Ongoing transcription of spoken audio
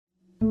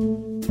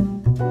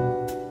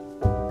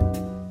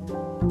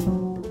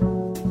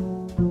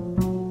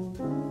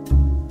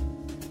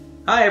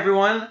Hi,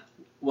 everyone.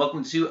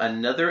 Welcome to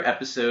another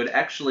episode,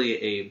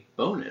 actually a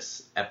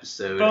bonus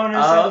episode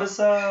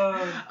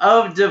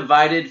of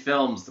Divided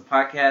Films, the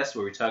podcast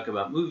where we talk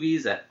about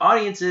movies that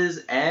audiences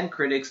and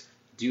critics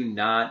do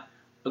not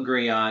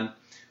agree on.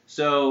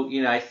 So,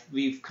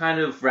 we've kind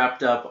of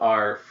wrapped up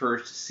our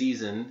first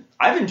season.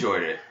 I've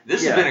enjoyed it.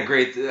 This has been a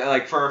great,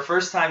 for our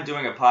first time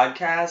doing a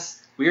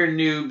podcast. We are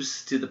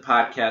noobs to the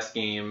podcast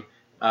game.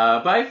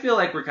 But I feel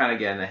like we're kind of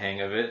getting the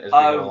hang of it as we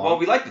go along. Well,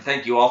 we'd like to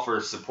thank you all for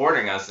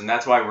supporting us, and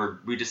that's why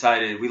we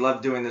decided, we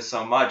love doing this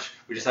so much,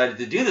 we decided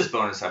to do this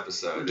bonus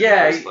episode in the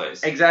first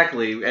place.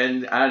 Exactly.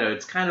 And I don't know,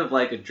 it's kind of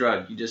like a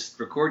drug. You just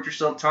record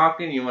yourself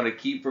talking, you want to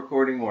keep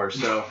recording more.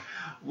 So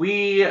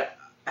we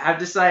have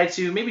decided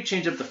to maybe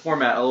change up the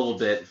format a little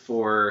bit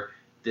for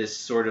this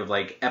sort of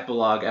like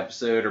epilogue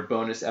episode or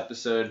bonus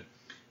episode.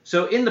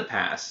 So in the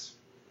past,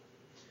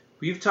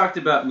 we've talked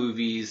about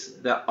movies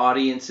that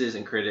audiences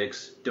and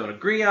critics don't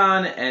agree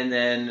on, and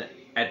then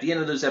at the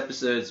end of those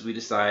episodes, we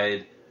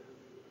decide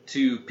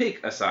to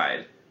pick a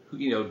side.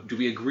 Do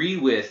we agree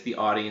with the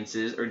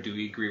audiences or do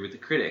we agree with the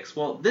critics?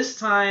 Well, this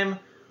time,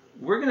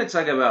 we're going to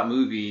talk about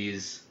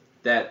movies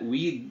that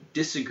we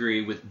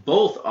disagree with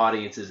both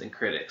audiences and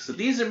critics. So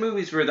these are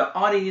movies where the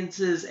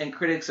audiences and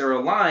critics are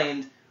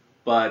aligned,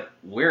 but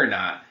we're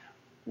not.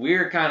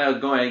 We're kind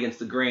of going against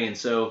the grain,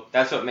 so...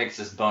 That's what makes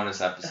this bonus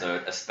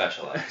episode a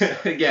special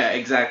episode. Yeah,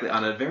 exactly.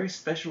 On a very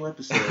special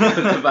episode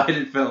of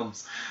Divided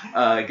Films.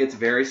 It gets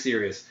very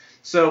serious.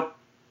 So,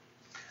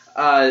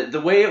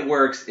 the way it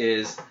works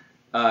is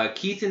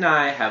Keith and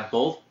I have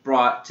both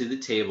brought to the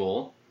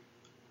table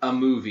a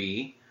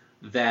movie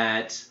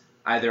that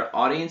either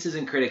audiences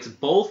and critics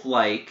both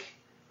like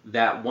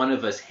that one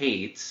of us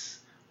hates,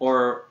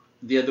 or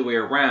the other way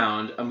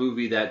around, a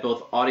movie that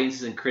both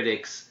audiences and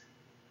critics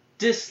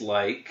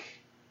dislike.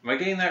 Am I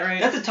getting that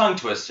right? That's a tongue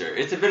twister.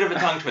 It's a bit of a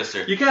tongue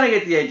twister. You kind of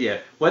get the idea.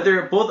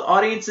 Whether both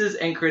audiences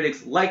and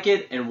critics like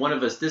it and one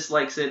of us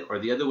dislikes it, or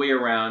the other way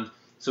around.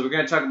 So we're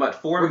going to talk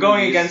about four movies. We're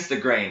going against the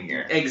grain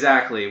here.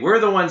 Exactly.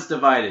 We're the ones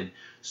divided.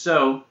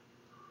 So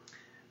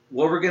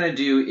what we're going to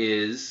do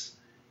is,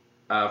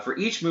 for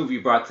each movie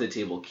brought to the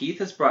table, Keith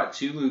has brought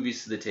 2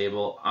 movies to the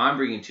table. I'm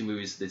bringing 2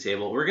 movies to the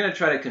table. We're going to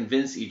try to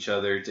convince each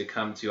other to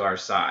come to our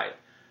side.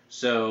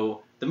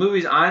 So the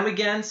movies I'm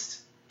against,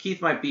 Keith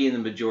might be in the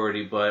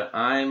majority, but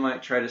I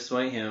might try to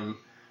sway him,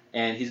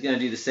 and he's going to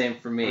do the same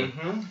for me.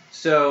 Mm-hmm.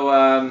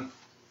 So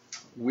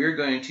we're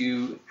going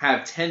to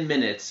have 10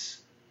 minutes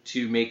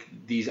to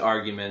make these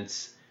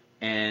arguments,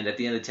 and at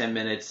the end of 10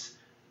 minutes,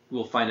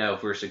 we'll find out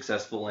if we're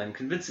successful in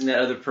convincing that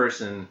other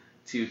person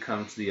to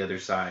come to the other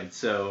side.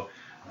 So,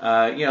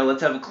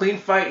 let's have a clean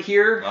fight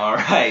here. All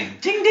right.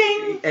 Ding,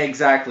 ding.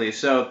 Exactly.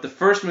 So the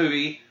first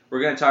movie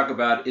we're going to talk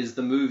about is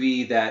the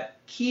movie that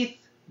Keith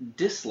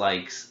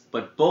dislikes,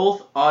 but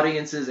both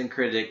audiences and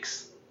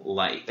critics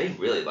like. They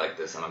really like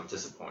this, and I'm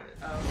disappointed.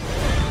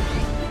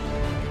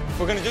 If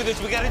we're gonna do this,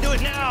 we gotta do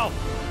it now!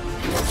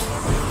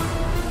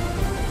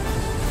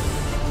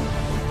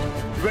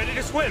 You ready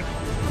to swim?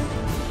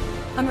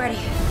 I'm ready.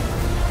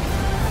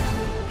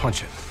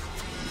 Punch it.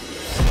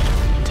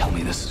 Tell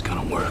me this is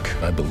gonna work.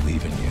 I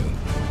believe in you.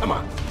 Come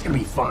on, it's gonna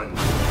be fun.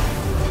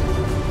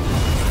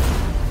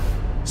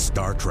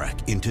 Star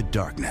Trek Into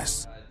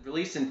Darkness.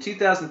 Released in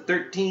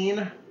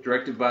 2013,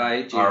 directed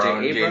by Our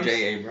own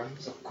J.J.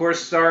 Abrams. Of course,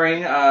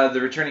 starring the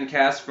returning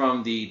cast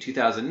from the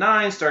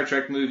 2009 Star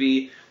Trek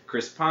movie,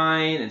 Chris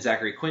Pine and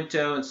Zachary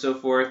Quinto and so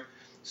forth.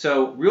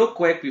 So, real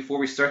quick, before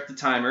we start the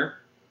timer,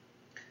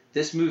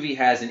 this movie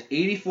has an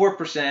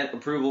 84%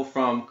 approval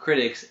from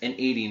critics and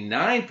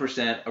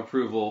 89%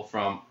 approval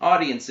from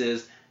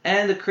audiences,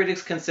 and the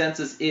critics'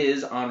 consensus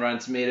is, on Rotten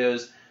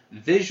Tomatoes,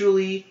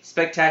 visually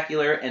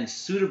spectacular and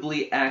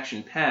suitably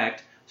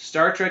action-packed.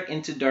 Star Trek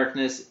Into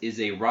Darkness is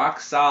a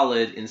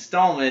rock-solid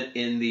installment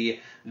in the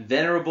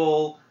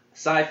venerable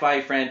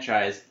sci-fi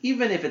franchise,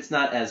 even if it's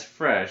not as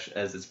fresh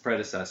as its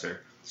predecessor.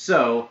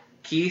 So,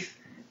 Keith,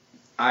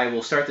 I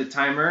will start the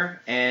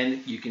timer,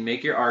 and you can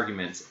make your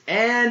arguments.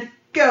 And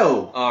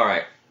go! All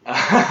right.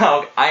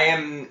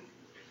 I'm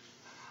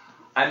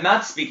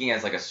not speaking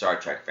as like a Star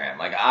Trek fan.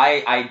 Like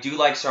I do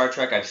like Star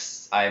Trek.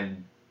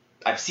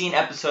 I've seen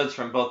episodes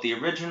from both the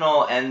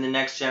original and the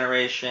Next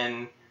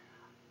Generation.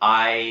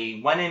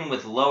 I went in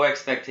with low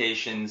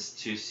expectations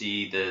to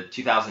see the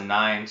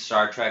 2009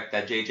 Star Trek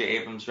that J.J.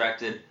 Abrams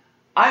directed.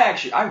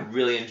 I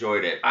really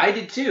enjoyed it. I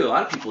did too. A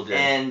lot of people did.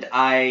 And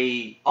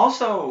I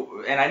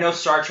know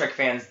Star Trek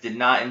fans did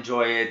not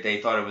enjoy it. They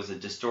thought it was a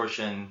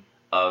distortion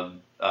of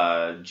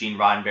Gene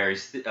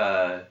Roddenberry's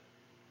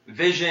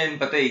vision,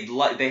 but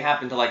they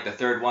happened to like the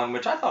third one,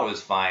 which I thought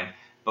was fine.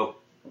 But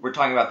we're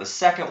talking about the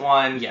second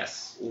one,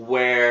 yes,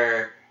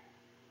 where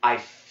I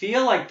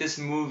feel like this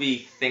movie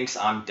thinks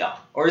I'm dumb,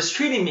 or is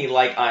treating me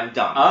like I'm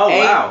dumb. Oh,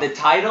 wow. The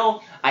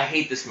title, I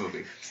hate this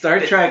movie. Star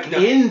Trek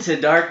Into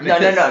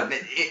Darkness. No.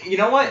 You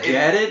know what?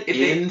 Get it?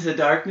 Into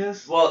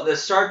Darkness? Well, the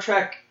Star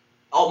Trek...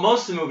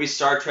 most of the movies,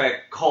 Star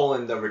Trek,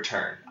 The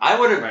Return. I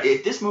would have... Right.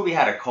 If this movie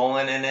had a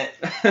colon in it,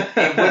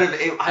 it would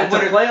have... I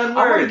would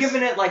have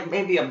given it, like,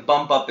 maybe a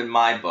bump up in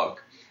my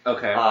book.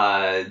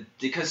 Okay.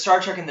 Because Star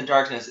Trek Into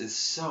Darkness is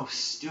so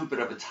stupid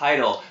of a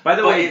title. By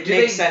the but way, it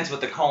makes sense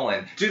with the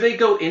colon. Do they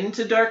go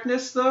into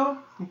darkness though?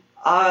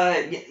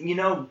 Benedict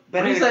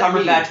that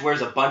Cumberbatch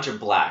wears a bunch of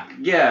black.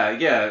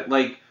 Yeah.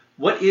 Like,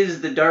 what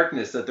is the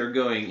darkness that they're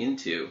going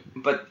into?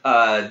 But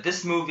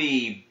this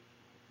movie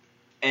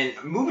and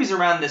movies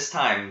around this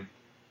time.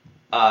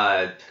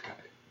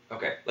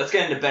 Okay, let's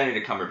get into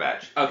Benedict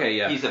Cumberbatch. Okay,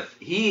 yeah.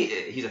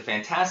 He's a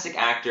fantastic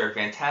actor,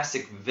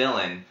 fantastic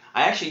villain.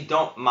 I actually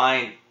don't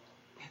mind.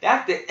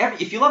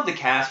 If you love the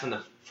cast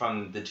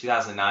from the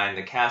 2009,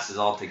 the cast is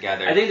all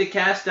together. I think the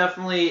cast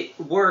definitely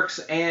works,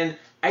 and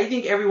I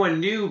think everyone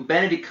knew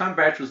Benedict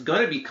Cumberbatch was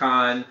going to be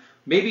Khan.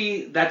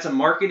 Maybe that's a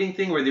marketing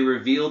thing where they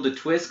revealed the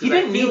twist. He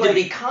didn't need to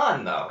be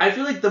Khan, though. I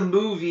feel like the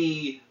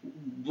movie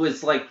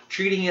was like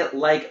treating it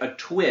like a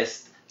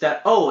twist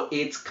that, oh,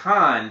 it's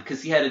Khan,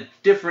 because he had a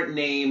different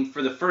name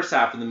for the first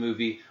half of the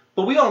movie.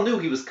 But we all knew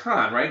he was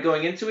Khan, right?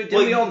 Going into it,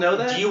 didn't we all know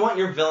that? Do you want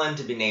your villain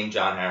to be named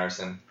John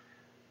Harrison?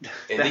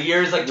 The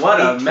year is like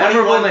what a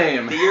memorable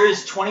name. The year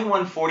is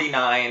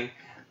 2149.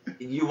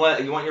 You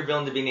want your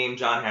villain to be named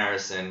John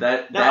Harrison.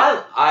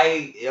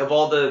 I of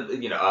all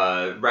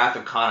the Wrath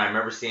of Khan, I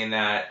remember seeing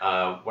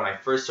that when I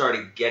first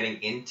started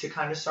getting into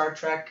kind of Star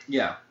Trek.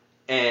 Yeah.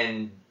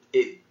 And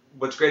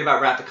what's great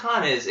about Wrath of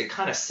Khan is it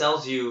kind of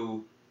sells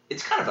you.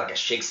 It's kind of like a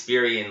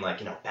Shakespearean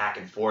back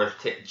and forth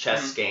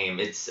chess game.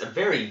 It's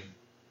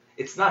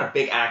not a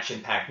big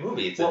action-packed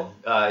movie. It's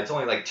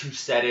only like 2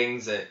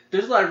 settings.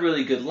 There's a lot of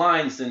really good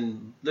lines,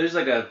 and there's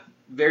like a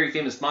very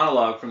famous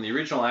monologue from the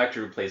original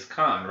actor who plays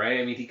Khan, right?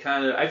 I mean,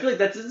 I feel like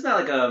it's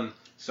not like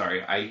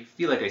sorry, I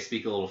feel like I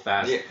speak a little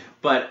fast,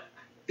 but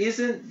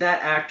isn't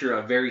that actor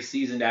a very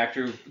seasoned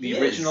actor? The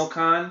original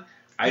Khan.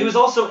 He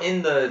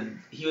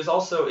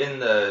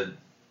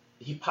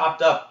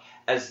popped up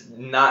as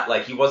not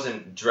like he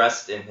wasn't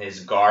dressed in his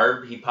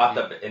garb. He popped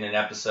up in an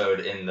episode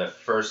in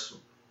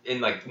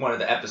one of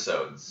the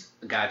episodes.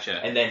 Gotcha.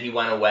 And then he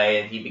went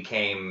away and he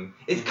became...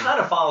 It kind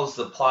of follows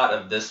the plot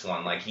of this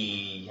one. Like,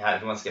 he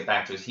wants to get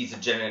back to he's a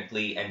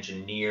genetically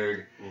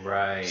engineered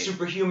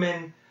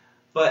superhuman.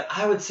 But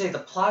I would say the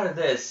plot of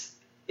this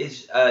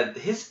is...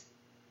 his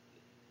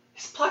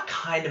plot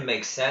kind of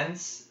makes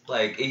sense.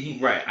 Like,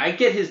 Right. I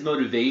get his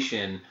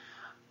motivation.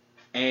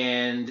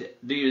 And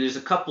there's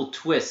a couple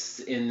twists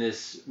in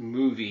this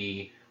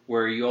movie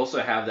where you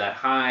also have that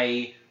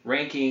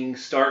high-ranking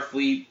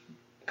Starfleet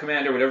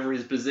commander, whatever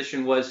his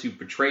position was, who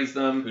betrays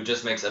them. Who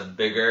just makes a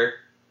bigger...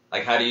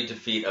 Like, how do you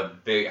defeat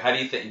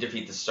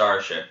defeat the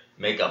starship?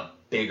 Make a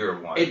bigger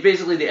one. It's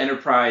basically the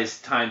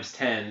Enterprise times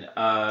 10.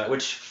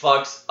 Which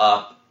fucks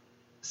up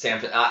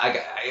Sam...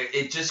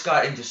 it just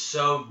got into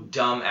so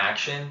dumb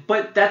action.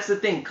 But that's the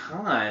thing.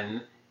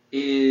 Khan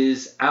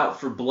is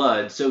out for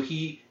blood, so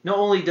he... Not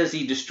only does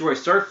he destroy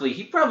Starfleet,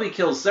 he probably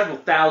kills several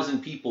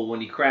thousand people when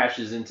he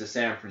crashes into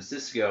San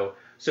Francisco.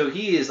 So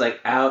he is,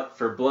 like, out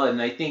for blood,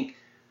 and I think...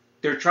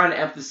 They're trying to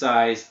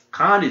emphasize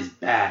Khan is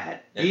bad.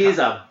 He is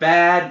a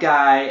bad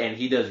guy, and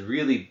he does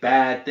really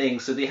bad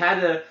things. So they had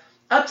to,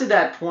 up to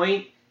that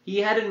point, he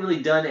hadn't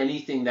really done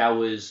anything that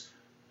was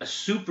a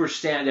super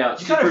standout.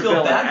 You kind of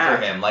feel bad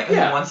for him, like he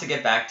wants to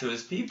get back to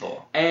his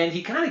people. And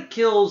he kind of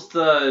kills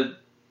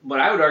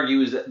what I would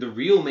argue is the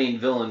real main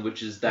villain,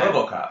 which is that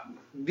RoboCop.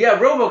 Yeah,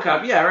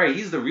 RoboCop. Yeah, right.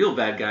 He's the real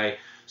bad guy.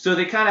 So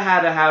they kind of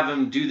had to have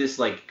him do this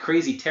like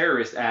crazy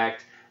terrorist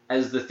act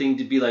as the thing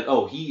to be like,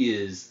 oh, he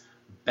is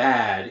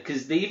bad,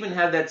 because they even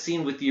had that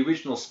scene with the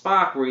original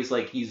Spock where he's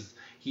like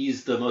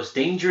he's the most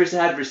dangerous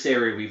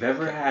adversary we've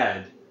ever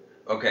had.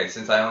 Okay,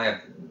 since I only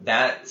have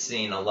that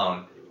scene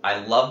alone, I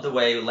love the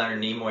way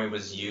Leonard Nimoy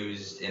was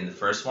used in the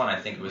first one. I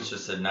think it was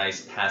just a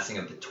nice passing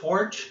of the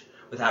torch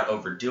without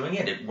overdoing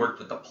it. It worked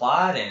with the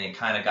plot, and it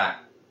kind of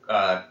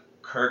got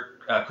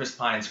Chris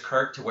Pine's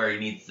Kirk to where he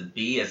needs to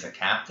be as a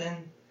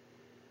captain.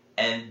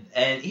 And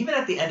even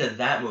at the end of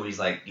that movie, he's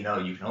like, you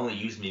can only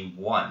use me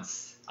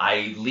once.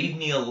 Leave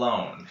me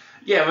alone.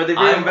 Yeah, but they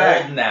bring him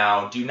back. I'm old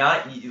now. Do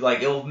not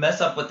it'll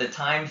mess up with the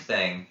time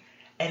thing.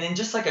 And in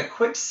just like a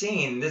quick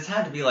scene, this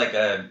had to be like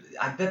I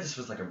bet this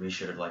was like a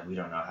reshoot of we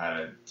don't know how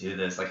to do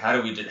this. Like how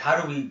do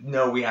we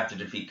know we have to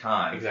defeat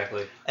Khan?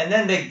 Exactly. And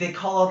then they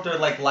call up their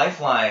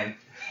lifeline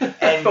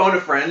and phone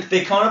a friend.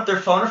 They call up their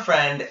phone a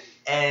friend.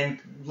 And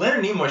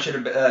Leonard Nimoy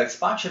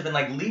Spock should have been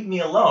like, leave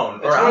me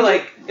alone.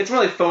 It's more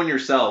like phone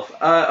yourself.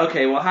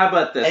 Okay, well, how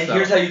about this? And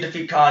here's how you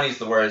defeat Khan. He's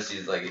the worst.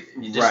 He's like,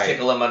 you just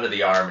tickle him under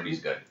the arm and he's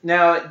good.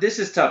 Now, this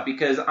is tough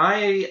because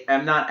I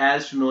am not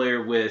as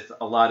familiar with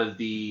a lot of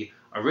the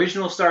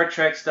original Star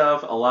Trek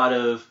stuff, a lot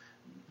of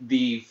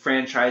the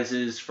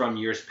franchises from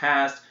years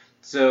past.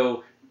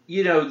 So,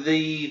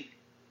 the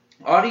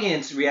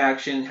audience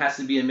reaction has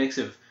to be a mix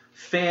of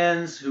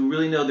fans who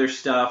really know their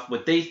stuff,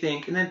 what they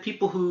think, and then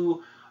people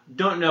who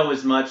don't know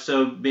as much,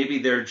 so maybe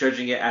they're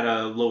judging it at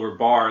a lower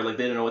bar, like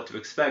they don't know what to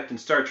expect, and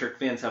Star Trek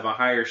fans have a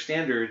higher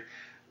standard.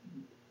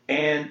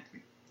 And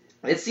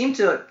it seemed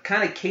to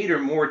kind of cater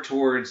more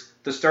towards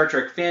the Star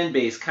Trek fan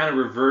base, kind of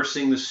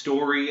reversing the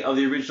story of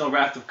the original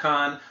Wrath of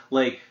Khan,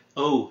 like,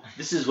 oh,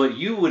 this is what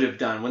you would have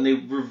done, when they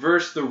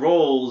reversed the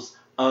roles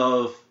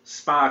of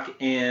Spock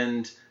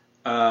and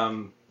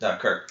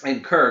Kirk.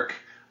 And Kirk.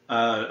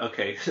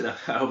 Okay,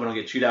 I hope I don't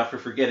get chewed out for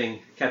forgetting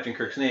Captain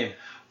Kirk's name.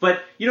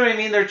 But you know what I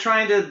mean? They're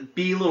trying to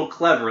be a little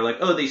clever. Like,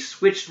 oh, they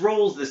switched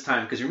roles this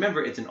time. Because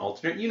remember, it's an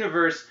alternate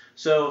universe.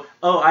 So,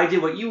 oh, I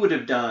did what you would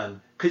have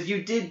done. Because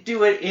you did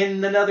do it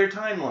in another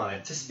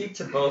timeline. To speak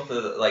to both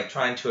of like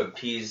trying to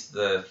appease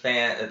the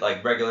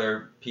like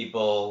regular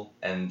people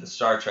and the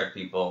Star Trek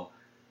people.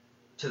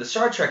 To the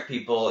Star Trek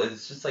people,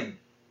 it's just like,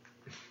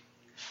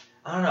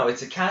 I don't know.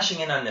 It's a cashing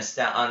in on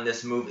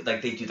this movie.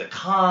 Like they do the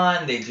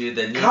con, they do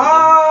the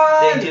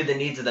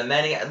needs of the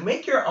many.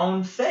 Make your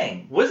own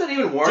thing. Was it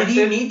even warranted?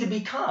 Did he need to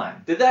be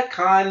Khan? Did that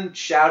Khan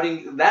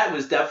shouting? That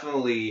was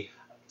definitely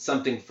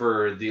something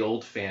for the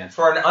old fans.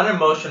 For an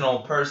unemotional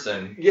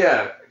person.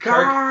 Yeah,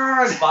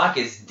 Khan. Spock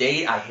is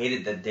date. I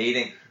hated the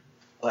dating.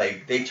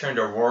 Like they turned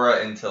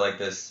Aurora into like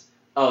this.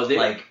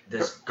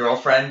 This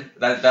girlfriend.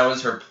 That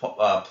was her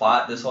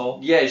plot. This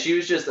whole. Yeah, she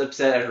was just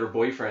upset at her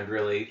boyfriend.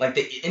 Really. Like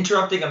they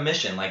interrupting a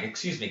mission. Like,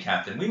 excuse me,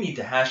 Captain. We need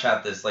to hash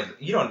out this. Like,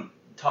 you don't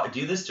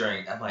do this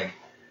during. I'm like.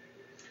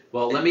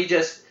 Well, let me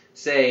just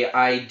say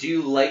I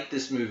do like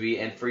this movie,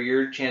 and for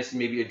your chance to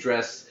maybe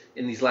address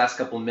in these last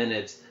couple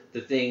minutes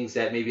the things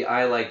that maybe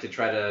I like to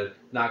try to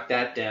knock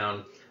that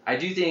down. I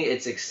do think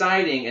it's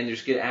exciting and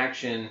there's good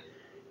action,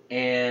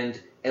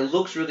 and it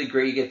looks really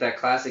great. You get that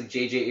classic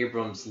J.J.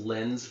 Abrams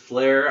lens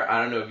flare.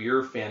 I don't know if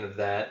you're a fan of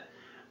that.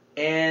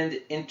 And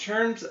in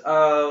terms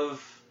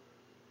of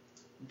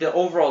the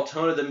overall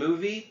tone of the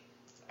movie,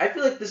 I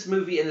feel like this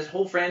movie and this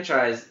whole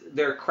franchise,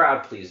 they're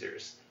crowd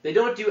pleasers. They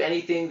don't do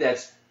anything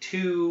that's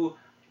too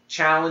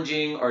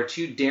challenging or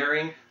too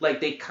daring. Like,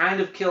 they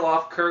kind of kill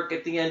off Kirk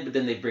at the end, but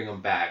then they bring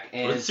him back.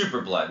 And with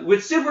super blood.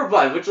 With super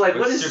blood, which, like,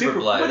 with what is super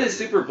blood? What is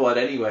super blood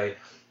anyway?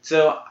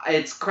 So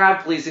it's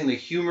crowd pleasing. The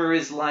humor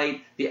is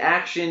light. The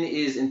action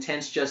is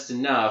intense just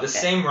enough. The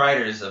same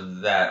writers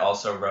of that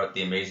also wrote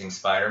The Amazing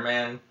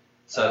Spider-Man.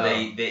 So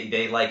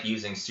they like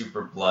using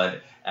super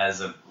blood as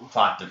a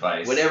plot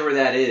device. Whatever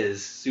that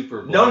is,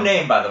 super blood. No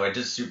name, by the way,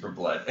 just super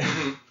blood.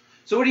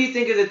 So what do you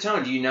think of the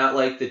tone? Do you not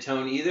like the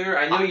tone either?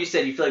 I know you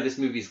said you feel like this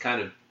movie is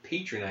kind of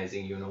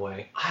patronizing you in a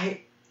way.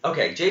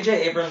 Okay,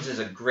 J.J. Abrams is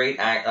a great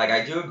act. Like,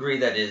 I do agree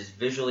that it is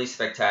visually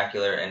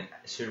spectacular and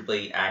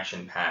suitably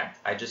action-packed.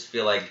 I just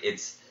feel like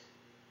it's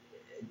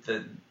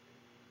the...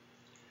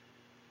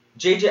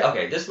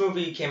 Okay, this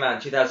movie came out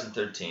in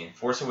 2013.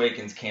 Force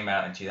Awakens came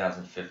out in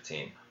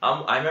 2015.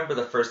 I remember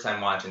the first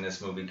time watching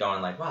this movie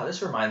going like, wow,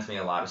 this reminds me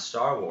a lot of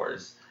Star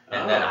Wars.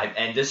 And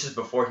then this is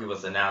before he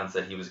was announced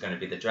that he was going to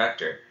be the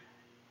director.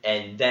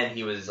 And then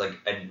he was like,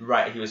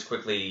 he was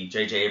quickly,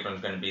 J.J.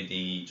 Abrams going to be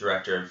the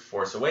director of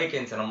Force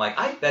Awakens. And I'm like,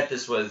 I bet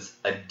this was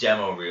a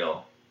demo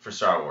reel for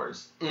Star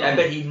Wars. I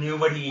bet he knew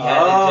what he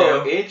had to do.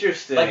 Oh,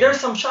 interesting. Like, there's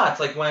some shots,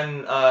 like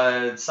when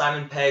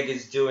Simon Pegg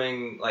is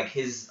doing, like,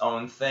 his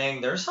own thing.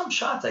 There's some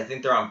shots, I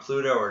think they're on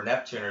Pluto or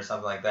Neptune or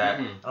something like that.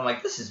 And I'm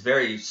like, this is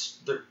very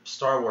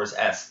Star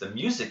Wars-esque. The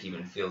music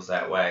even feels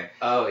that way.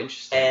 Oh,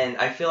 interesting. And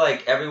I feel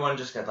like everyone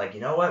just got like,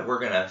 you know what? We're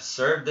going to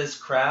serve this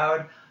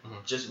crowd.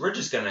 We're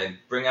just going to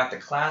bring out the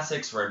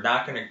classics. We're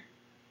not going to...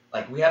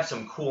 Like, we have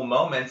some cool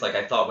moments. Like,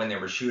 I thought when they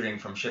were shooting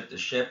from ship to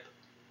ship,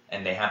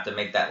 and they have to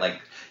make that,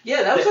 like...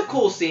 Yeah, that was a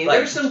cool scene. Like,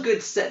 there's some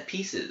good set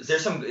pieces.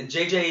 There's some...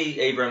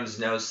 J.J. Abrams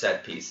knows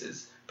set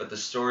pieces, but the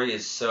story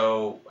is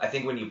so... I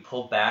think when you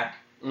pull back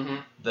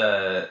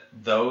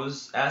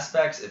those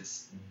aspects,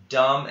 it's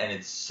dumb, and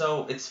it's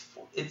so...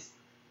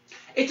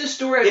 It's a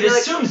story... It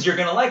assumes you're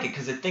going to like it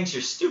because it thinks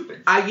you're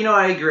stupid. I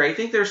agree. I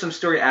think there's some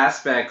story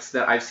aspects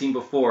that I've seen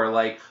before.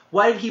 Like,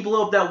 why did he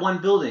blow up that one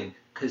building?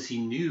 Because he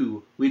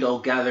knew we'd all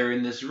gather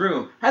in this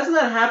room. Hasn't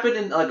that happened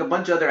in like a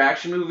bunch of other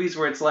action movies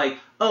where it's like,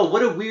 oh,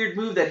 what a weird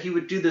move that he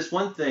would do this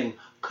one thing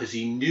because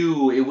he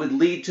knew it would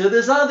lead to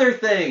this other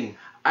thing.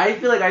 I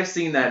feel like I've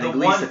seen that in at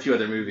least a few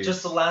other movies.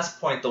 Just the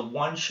last point, the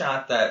one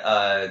shot that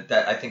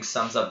I think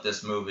sums up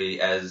this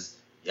movie as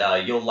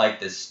you'll like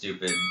this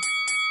stupid...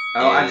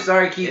 Oh, I'm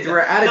sorry, Keith.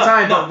 We're out of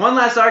time. But one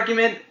last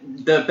argument.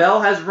 The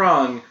bell has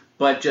rung,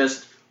 but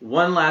just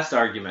one last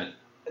argument.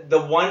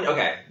 The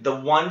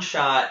one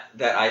shot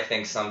that I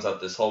think sums up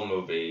this whole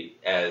movie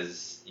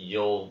as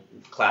you'll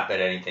clap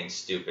at anything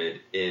stupid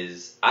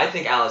is I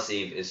think Alice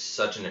Eve is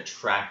such an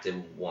attractive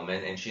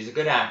woman, and she's a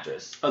good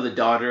actress. Oh, the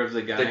daughter of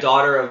the guy? The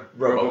daughter of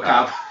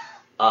RoboCop.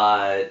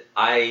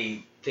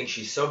 I think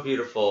she's so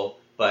beautiful,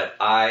 but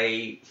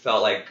I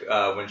felt like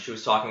when she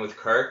was talking with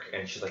Kirk,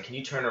 and she's like, can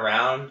you turn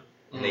around?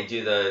 And they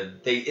do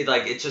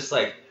it's just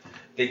like,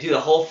 they do the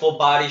whole full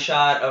body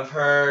shot of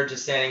her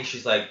just standing.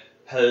 She's like,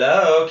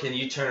 hello, can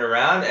you turn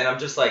around? And I'm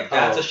just like,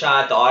 that's a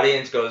shot. The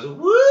audience goes,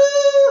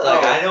 woo!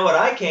 Like, I know what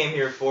I came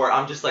here for.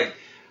 I'm just like,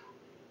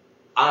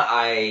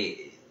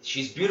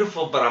 she's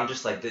beautiful, but I'm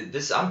just like,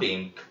 I'm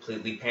being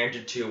completely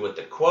pandered to with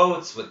the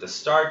quotes, with the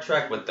Star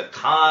Trek, with the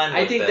con,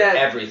 I think that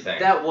everything.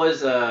 That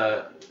was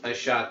a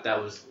shot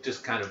that was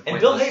just kind of pointless.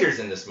 And Bill Hader's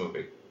in this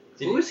movie.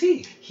 Who is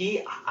he?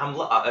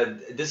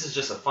 This is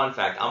just a fun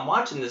fact. I'm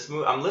watching this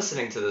movie. I'm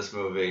listening to this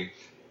movie,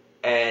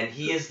 and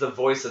he is the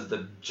voice of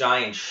the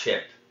giant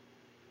ship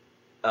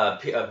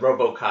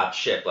RoboCop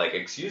ship. Like,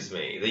 excuse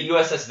me, the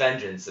USS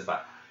Vengeance.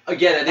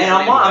 Again, and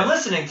I'm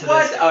listening to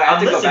What? this. Oh, I have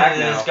I'm to go listening back to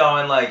now. this,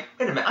 going like,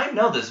 wait a minute, I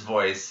know this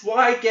voice.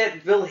 Why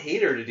get Bill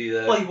Hader to do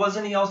that? Well,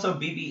 wasn't he also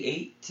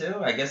BB-8 too?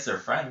 I guess they're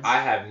friends. I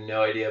have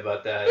no idea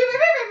about that.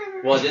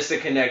 Well, just to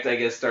connect, I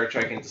guess, Star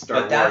Trek into Star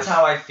Wars. But that's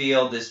how I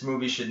feel. This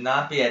movie should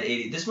not be at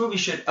 80. This movie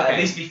should at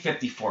least be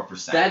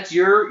 54%. That's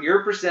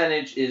your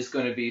percentage is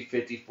going to be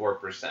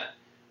 54%.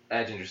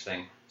 That's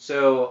interesting.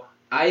 So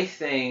I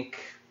think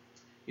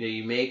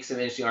you make some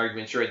interesting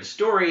arguments. Sure, the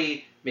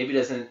story maybe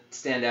doesn't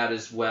stand out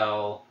as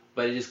well,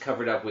 but it is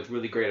covered up with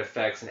really great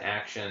effects and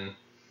action.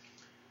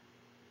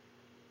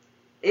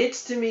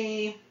 It's, to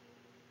me,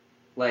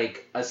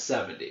 like a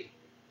 70.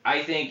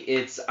 I think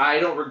I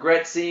don't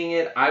regret seeing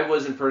it. I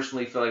wasn't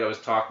personally feel like I was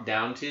talked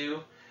down to.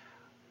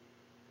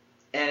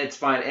 And it's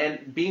fine.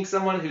 And being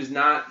someone who's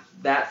not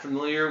that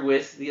familiar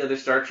with the other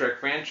Star Trek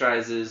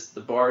franchises,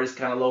 the bar is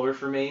kind of lower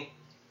for me.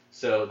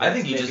 So I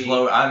think you just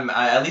lowered.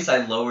 At least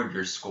I lowered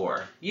your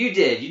score. You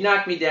did. You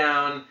knocked me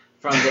down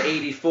from the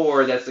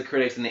 84, that's the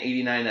critics, and the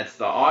 89, that's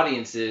the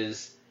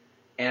audiences.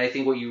 And I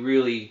think what you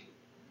really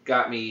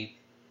got me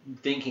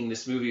thinking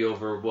this movie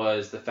over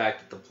was the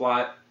fact that the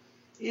plot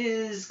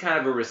is kind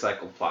of a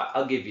recycled plot.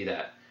 I'll give you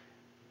that.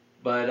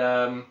 But,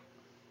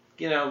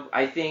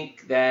 I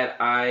think that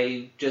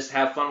I just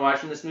have fun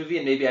watching this movie,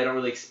 and maybe I don't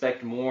really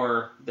expect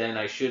more than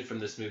I should from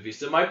this movie.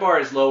 So my bar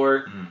is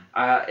lower,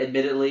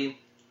 admittedly,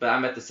 but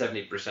I'm at the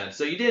 70%.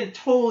 So you didn't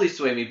totally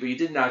sway me, but you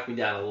did knock me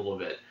down a little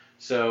bit.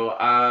 So,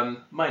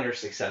 minor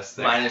success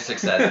there. Minor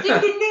success. Ding,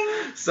 ding,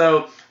 ding.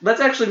 So, let's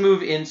actually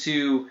move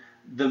into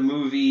the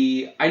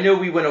movie. I know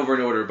we went over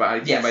in order, but I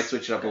think I might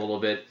switch it up a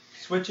little bit.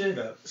 Switch it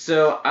up.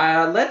 So,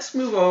 let's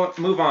move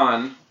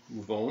on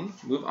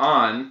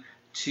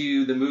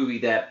to the movie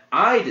that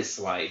I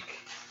dislike,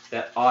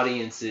 that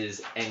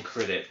audiences and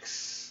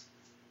critics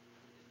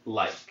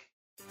like.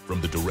 From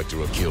the director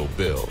of Kill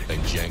Bill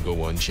and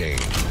Django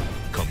Unchained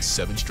comes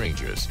 7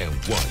 strangers and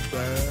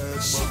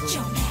one. Shut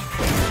your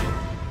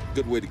mouth.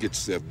 Good way to get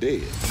yourself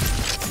dead.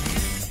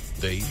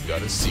 They've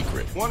got a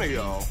secret. One of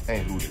y'all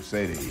ain't who they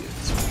say they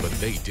is. But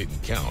they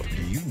didn't count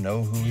Do you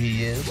know who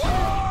he is?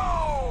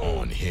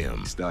 on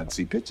him. Starting to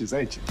see pictures,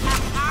 ain't you?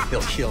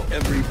 He'll kill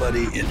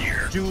everybody in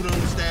here. Shoot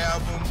them,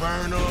 stab them,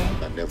 burn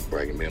them. I never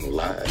bring him in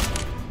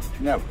alive.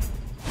 Never.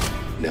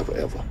 Never,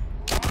 ever.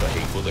 The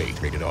Hateful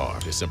Eight, rated R,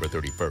 December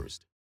 31st.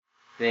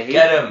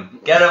 Get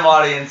him,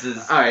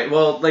 audiences. All right,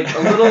 well, like a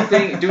little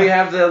thing. Do we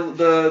have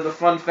the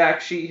fun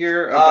fact sheet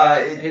here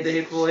about the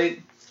Hateful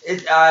Eight?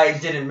 I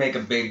didn't make a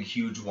big,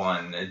 huge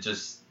one. It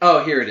just...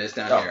 Oh, here it is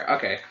down here.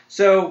 Okay.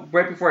 So,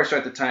 right before I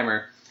start the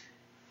timer,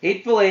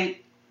 Hateful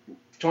Eight,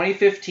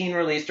 2015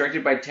 release,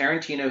 directed by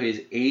Tarantino, his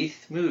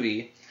 8th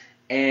movie,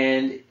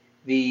 and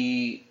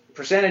the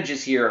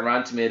percentages here on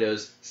Rotten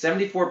Tomatoes,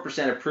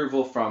 74%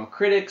 approval from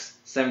critics,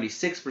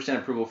 76%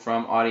 approval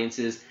from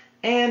audiences,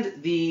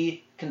 and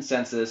the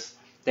consensus.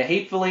 The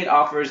Hateful Eight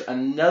offers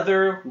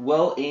another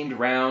well-aimed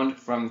round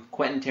from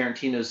Quentin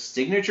Tarantino's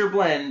signature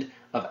blend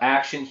of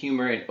action,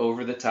 humor, and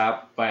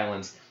over-the-top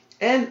violence,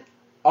 and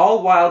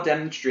all while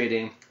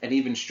demonstrating an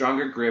even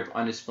stronger grip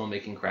on his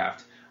filmmaking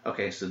craft.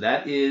 Okay, so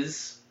that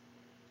is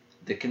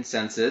the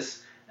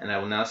consensus, and I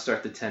will now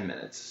start the 10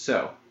 minutes.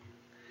 So,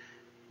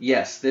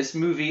 yes, this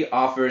movie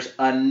offers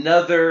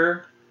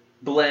another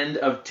blend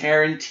of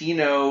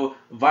Tarantino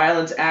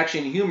violence,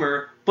 action,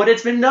 humor, but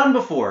it's been done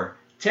before.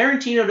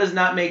 Tarantino does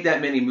not make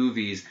that many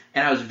movies,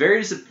 and I was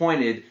very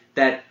disappointed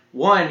that,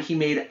 1, he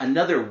made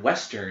another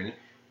Western,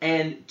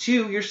 and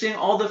 2, you're seeing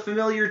all the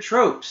familiar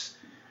tropes.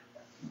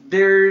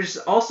 There's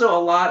also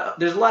a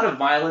lot of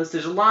violence,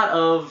 there's a lot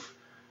of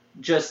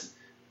just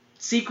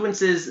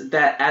sequences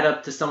that add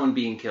up to someone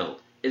being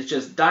killed. It's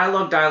just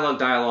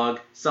dialogue,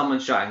 someone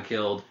shot and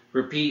killed,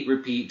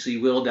 repeat, till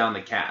you whittle down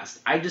the cast.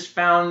 I just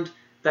found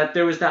that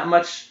there was not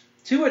much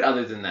to it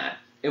other than that.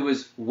 It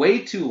was way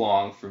too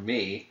long for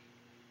me.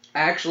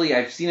 Actually,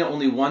 I've seen it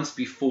only once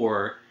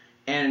before,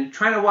 and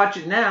trying to watch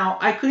it now,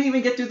 I couldn't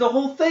even get through the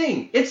whole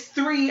thing. It's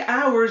 3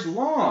 hours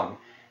long,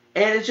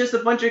 and it's just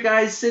a bunch of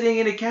guys sitting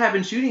in a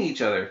cabin shooting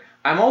each other.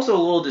 I'm also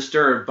a little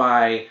disturbed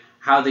by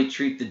how they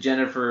treat the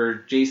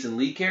Jennifer Jason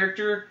Leigh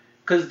character,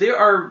 because they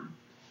are,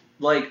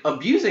 like,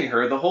 abusing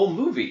her the whole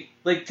movie.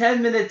 Like,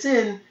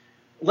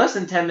 less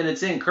than 10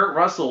 minutes in, Kurt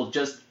Russell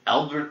just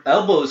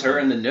elbows her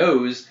in the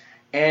nose,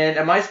 and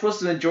am I supposed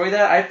to enjoy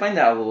that? I find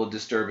that a little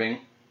disturbing.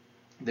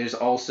 There's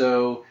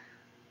also,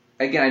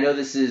 again, I know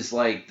this is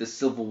like the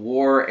Civil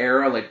War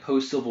era, like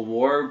post-Civil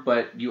War,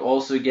 but you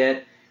also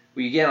get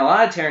a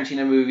lot of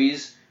Tarantino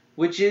movies,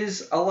 which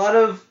is a lot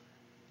of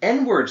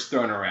N-words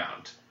thrown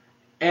around.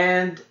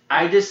 And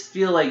I just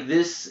feel like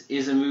this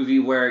is a movie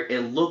where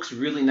it looks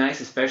really nice,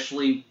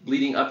 especially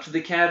leading up to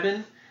the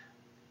cabin,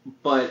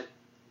 but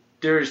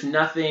there's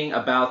nothing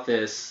about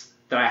this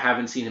that I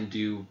haven't seen him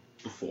do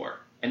before.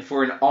 And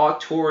for an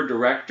auteur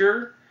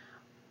director,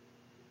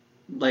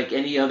 like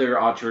any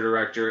other auteur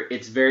director,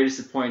 it's very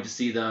disappointing to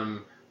see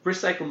them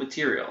recycle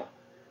material.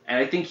 And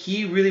I think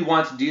he really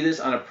wanted to do this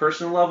on a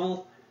personal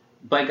level,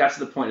 but it got to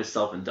the point of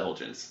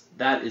self-indulgence.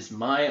 That is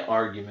my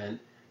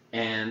argument.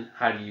 And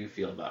how do you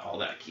feel about all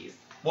that,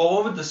 Keith? Well,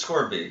 what would the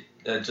score be?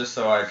 Just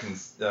so I can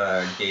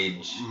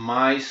gauge.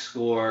 My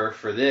score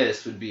for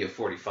this would be a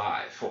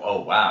 45.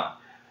 Oh, wow.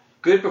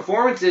 Good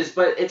performances,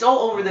 but it's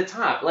all over the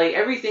top. Like,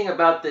 everything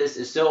about this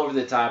is so over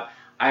the top.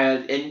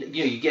 And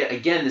you get,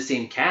 again, the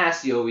same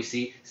cast you always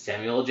see.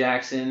 Samuel L.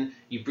 Jackson.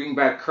 You bring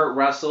back Kurt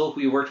Russell,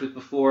 who you worked with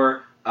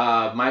before.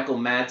 Michael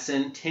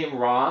Madsen, Tim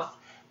Roth.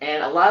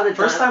 And a lot of the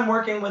First time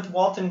working with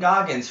Walton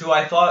Goggins, who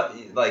I thought,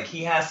 like,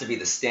 he has to be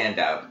the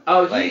standout.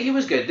 Oh, like, he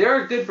was good. There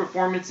are good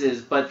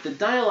performances, but the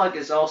dialogue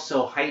is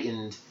also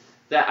heightened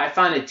that I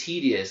find it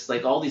tedious.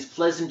 Like, all these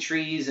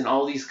pleasantries and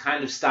all these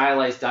kind of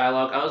stylized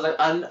dialogue. I was like,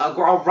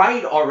 all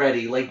right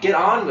already. Like, get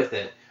on with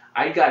it.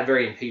 I got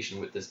very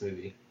impatient with this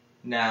movie.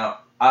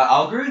 Now,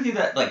 I'll agree with you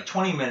that, like,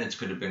 20 minutes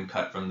could have been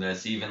cut from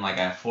this, even, like,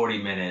 a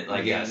 40-minute.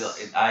 Like,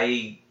 yes.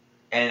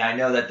 And I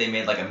know that they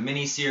made like a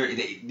mini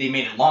series. They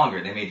made it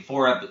longer. They made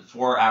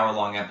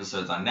 4-hour-long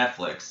episodes on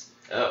Netflix.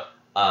 Oh.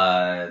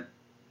 Now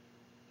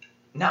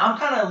I'm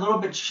kind of a little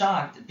bit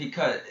shocked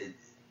because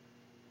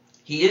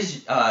he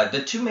is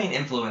the two main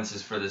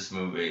influences for this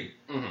movie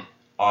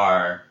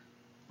are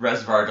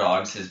Reservoir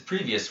Dogs, his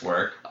previous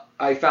work.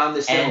 I found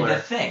this similar. And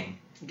The Thing.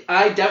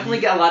 I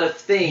definitely get a lot of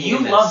Thing. You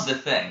love The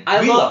Thing.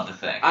 We love The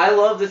Thing. I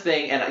love The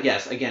Thing, and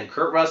yes, again,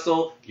 Kurt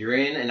Russell. You're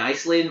in an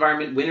isolated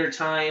environment,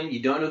 wintertime. You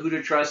don't know who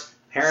to trust.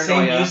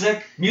 Paranoia.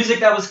 Same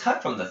music that was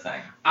cut from The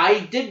Thing. I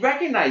did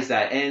recognize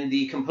that, and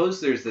the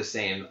composer is the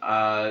same.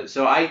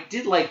 So I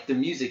did like the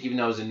music, even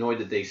though I was annoyed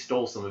that they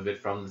stole some of it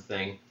from The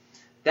Thing.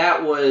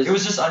 It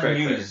was just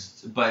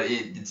unused, but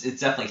it's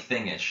definitely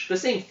Thing-ish. The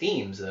same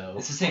themes, though.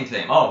 It's the same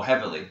theme. Oh,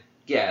 heavily.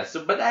 Yeah.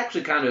 So, but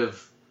actually, kind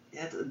of.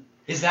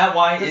 Is that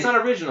why it's not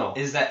original?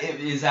 Is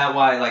that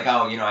why, like,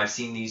 I've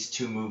seen these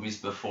two movies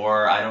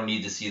before. I don't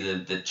need to see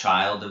the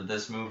child of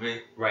this movie.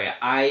 Right.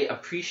 I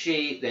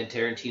appreciate that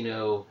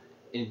Tarantino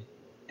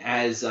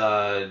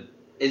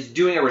is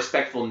doing a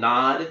respectful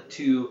nod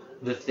to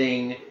The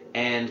Thing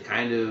and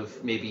kind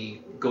of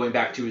maybe going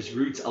back to his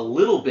roots a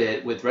little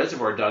bit with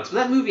Reservoir Dogs. But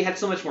that movie had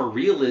so much more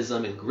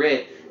realism and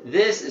grit.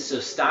 This is so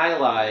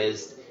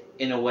stylized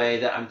in a way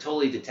that I'm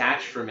totally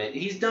detached from it.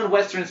 He's done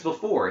westerns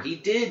before. He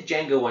did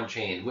Django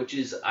Unchained, which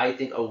is, I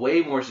think, a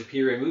way more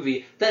superior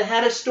movie that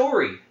had a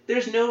story.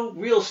 There's no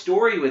real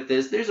story with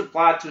this. There's a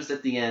plot twist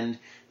at the end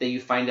that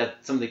you find out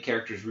some of the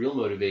characters' real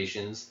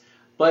motivations.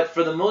 But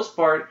for the most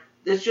part,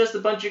 it's just a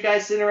bunch of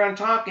guys sitting around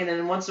talking,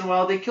 and once in a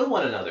while they kill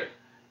one another.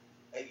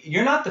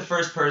 You're not the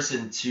first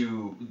person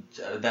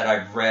that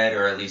I've read,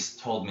 or at least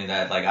told me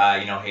that, like,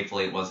 Hateful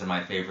Eight wasn't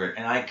my favorite,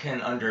 and I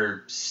can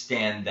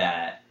understand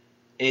that.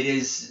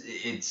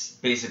 It's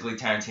basically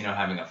Tarantino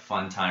having a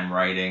fun time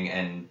writing,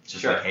 and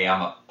just like, hey,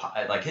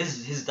 like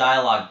his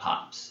dialogue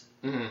pops.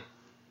 Mm-hmm.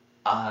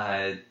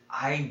 I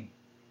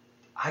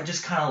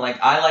just kind of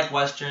I like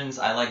westerns.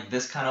 I like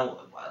this kind of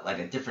like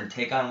a different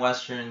take on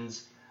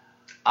westerns.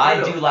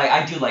 I do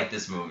like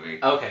this movie.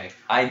 Okay.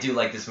 I do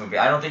like this movie.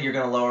 I don't think you're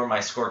gonna lower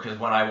my score because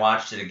when I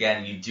watched it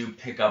again, you do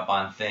pick up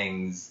on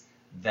things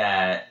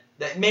that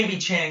maybe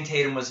Channing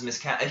Tatum was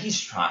miscast.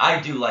 He's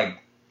trying.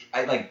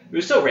 It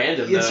was so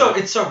random. Though,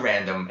 it's so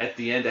random at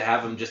the end to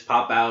have him just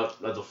pop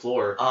out of the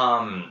floor.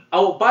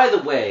 Oh, by the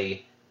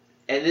way,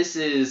 and this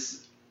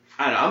is,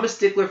 I don't know, I'm a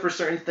stickler for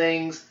certain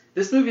things.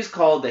 This movie is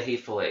called The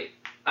Hateful Eight.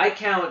 I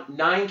count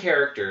 9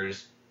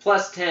 characters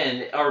plus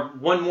 10, or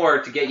one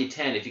more to get you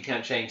 10 if you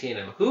count Channing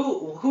Tatum.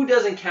 Who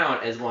doesn't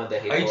count as one of the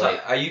Hateful Eight?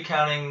 Are you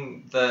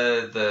counting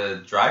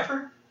the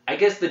driver? I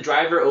guess the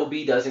driver OB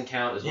doesn't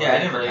count as one of the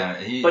Hateful Eight. Yeah, I never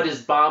counted. But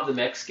does Bob the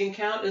Mexican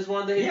count as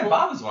one of the Hateful Eight? Yeah,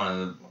 Bob was one of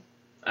the...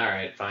 All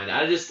right, fine.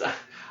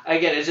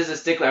 Again, it's just a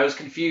stickler. I was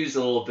confused a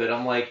little bit.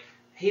 I'm like,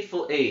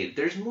 Hateful Eight.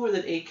 There's more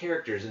than 8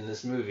 characters in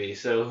this movie.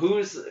 So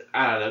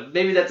I don't know.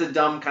 Maybe that's a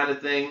dumb kind of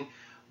thing.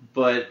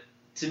 But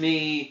to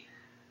me,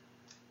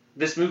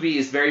 this movie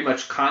is very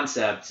much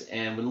concept.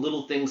 And when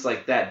little things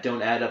like that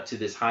don't add up to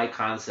this high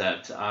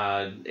concept,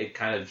 it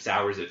kind of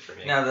sours it for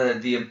me. Now,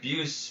 the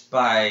abuse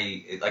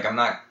by, like, I'm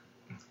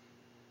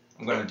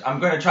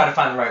gonna try to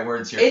find the right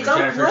words here. It's for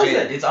Jennifer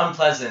unpleasant. It's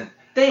unpleasant.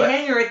 They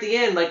hang her at the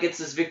end like it's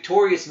this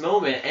victorious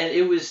moment, and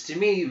it was, to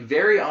me,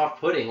 very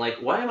off-putting. Like,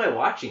 why am I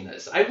watching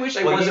this? I wish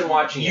I wasn't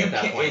watching it at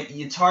that point.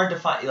 It's hard to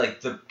find, like,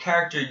 the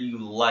character you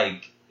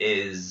like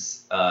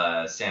is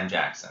Sam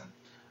Jackson.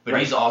 But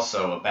he's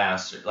also a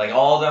bastard. Like,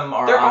 all of them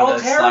are on the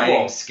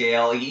sliding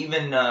scale.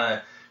 Even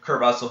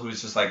Kurt Russell,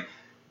 who's just like,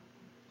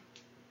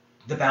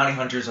 the bounty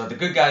hunters are the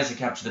good guys that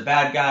capture the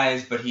bad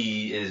guys, but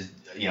he is,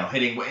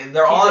 hitting...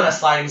 They're all on a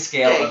sliding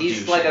scale of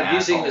he's, like,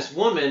 abusing this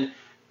woman,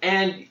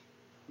 and...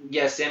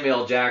 Yes, Samuel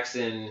L.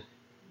 Jackson,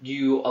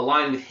 you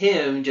align with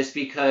him just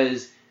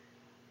because,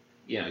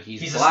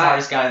 he's the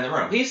smartest guy in the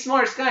room. He's the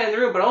smartest guy in the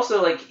room, but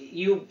also, like,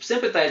 you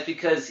sympathize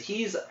because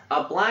he's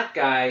a black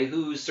guy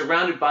who's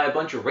surrounded by a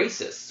bunch of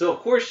racists. So, of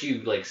course,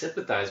 you, like,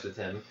 sympathize with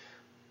him.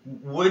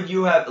 Would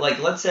you have, like,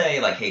 let's say,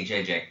 like, hey,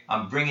 JJ,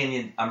 I'm bringing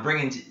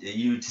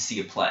you to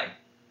see a play.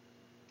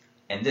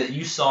 And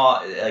you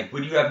saw, like,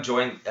 would you have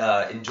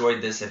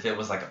enjoyed this if it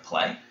was, like, a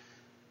play?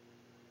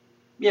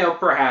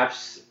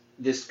 perhaps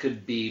this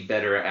could be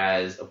better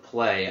as a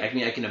play. I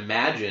mean, I can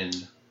imagine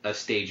a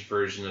stage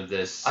version of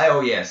this.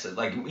 Yes,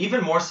 like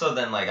even more so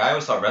than like I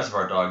always thought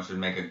Reservoir Dogs would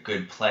make a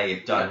good play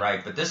if done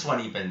right, but this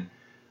one even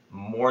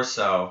more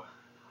so.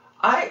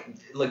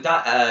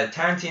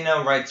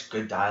 Tarantino writes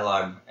good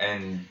dialogue,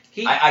 and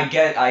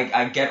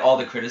I get all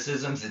the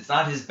criticisms. It's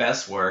not his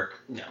best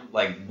work. No.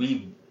 Like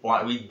we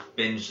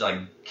binged like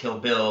Kill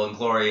Bill,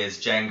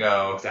 Inglourious,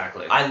 Django.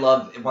 Exactly. I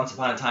loved Once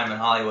Upon a Time in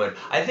Hollywood.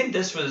 I think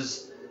this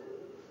was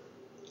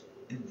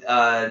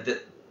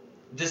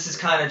this is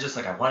kind of just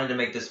like I wanted to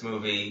make this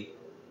movie.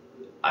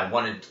 I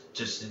wanted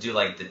just to do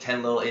like the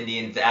 10 Little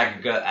Indians, the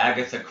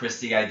Agatha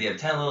Christie idea of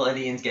 10 Little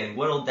Indians getting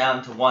whittled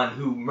down to one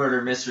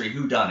murder mystery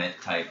whodunit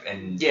type.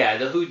 And yeah,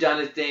 the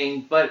whodunit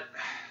thing, but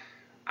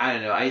I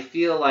don't know. I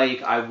feel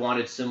like I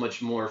wanted so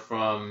much more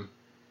from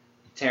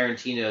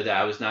Tarantino that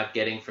I was not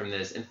getting from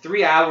this. And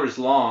 3 hours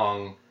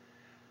long,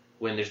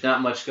 when there's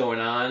not much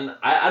going on,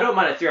 I don't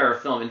mind a 3-hour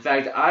film. In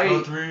fact, I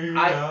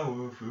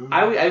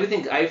would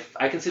think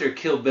I consider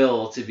Kill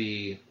Bill to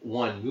be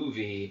one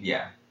movie.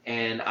 Yeah.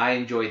 And I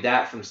enjoyed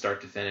that from start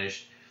to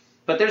finish.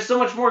 But there's so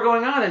much more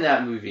going on in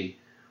that movie.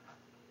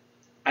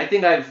 I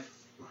think I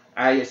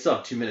still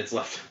have 2 minutes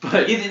left.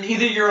 But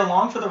either you're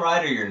along for the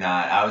ride or you're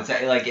not. I would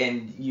say, like,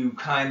 and you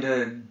kind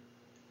of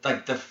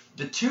like the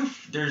two.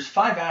 There's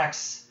 5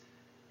 acts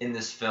in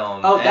this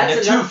film. Oh, and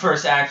the 2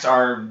 first acts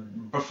are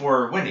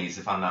before Winnie's,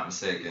 if I'm not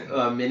mistaken.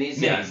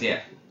 Minnie's,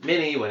 yeah.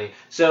 Minnie, Winnie.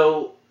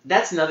 So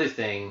that's another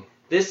thing.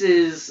 This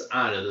is,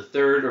 I don't know, the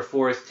 3rd or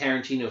 4th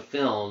Tarantino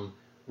film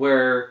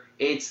where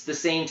it's the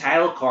same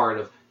title card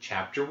of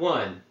Chapter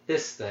 1,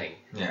 this thing,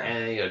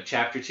 and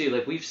Chapter 2.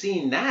 Like we've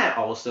seen that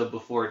also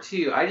before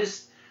too. I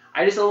just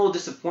a little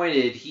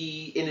disappointed.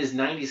 He in his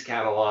 '90s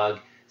catalog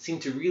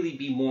seemed to really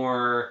be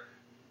more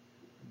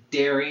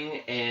daring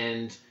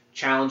and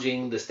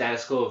challenging the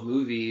status quo of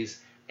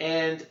movies,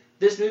 and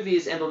this movie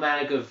is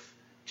emblematic of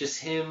just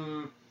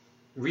him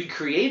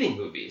recreating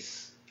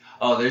movies.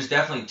 Oh, there's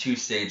definitely 2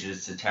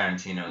 stages to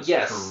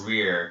Tarantino's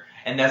career.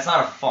 And that's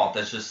not a fault.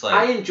 That's just like...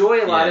 I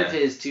enjoy a lot of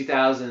his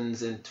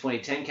 2000s and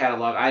 2010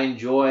 catalog. I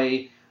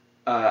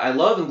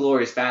love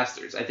Inglourious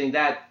Basterds. I think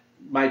that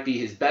might be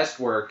his best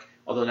work,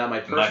 although not my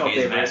personal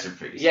favorite. His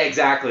masterpiece. Yeah,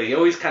 exactly. He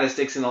always kind of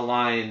sticks in a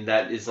line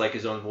that is like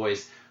his own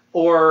voice.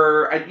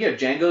 Or,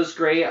 Django's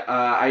great.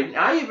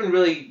 I even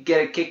really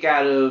get a kick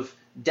out of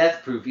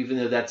Death Proof, even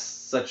though that's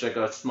such like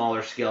a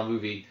smaller scale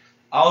movie.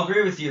 I'll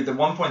agree with you. The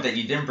one point that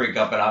you didn't bring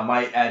up, and I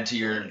might add to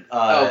your...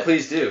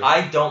 please do.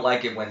 I don't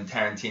like it when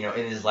Tarantino,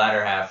 in his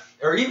latter half,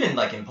 or even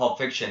like in Pulp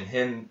Fiction,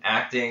 him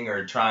acting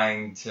or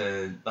trying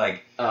to,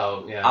 like...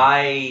 Oh,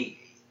 yeah.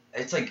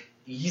 It's like,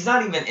 he's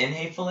not even in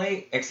Hateful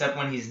Eight, except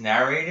when he's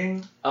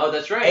narrating. Oh,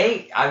 that's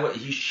right.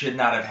 He should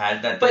not have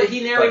had that. But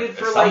he narrated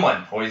for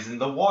someone poisoned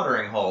the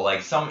watering hole.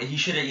 Like, he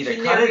should have either cut it...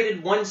 He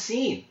narrated one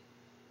scene.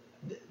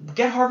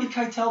 Get Harvey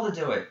Keitel to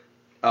do it.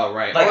 Oh,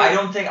 right. Like,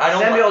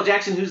 Samuel L.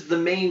 Jackson, who's the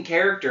main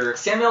character.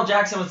 Samuel L.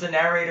 Jackson was the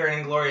narrator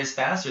in Inglourious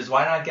Basterds.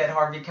 Why not get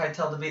Harvey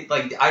Keitel to be...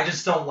 Like, I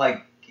just don't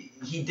like...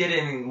 He did it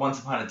in Once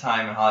Upon a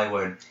Time in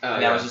Hollywood.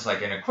 And that was just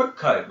like, in a quick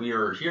cut, we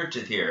were here to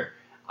here.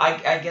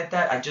 I get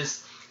that.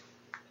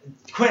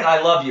 Quentin,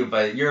 I love you,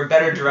 but you're a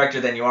better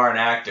director than you are an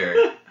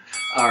actor.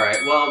 All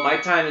right. Well, my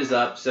time is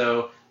up.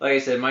 So, like I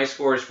said, my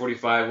score is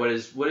 45.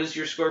 What is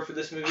your score for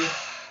this movie?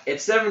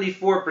 It's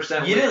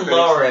 74%. You didn't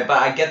lower it,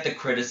 but I get the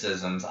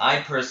criticisms. I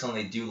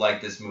personally do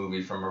like this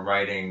movie from a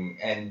writing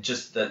and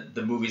just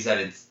the movies that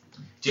it's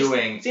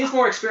doing. It seems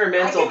more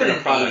experimental than an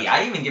 80.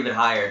 I'd even give it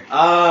higher.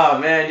 Oh,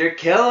 man, you're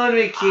killing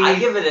me, Keith. I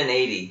give it an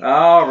 80.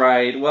 All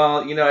right.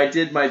 Well, I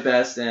did my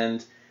best,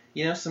 and,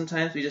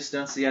 sometimes we just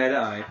don't see eye to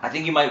eye. I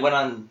think you might win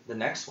on the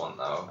next one,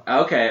 though.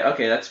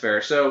 Okay, that's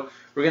fair. So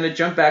we're going to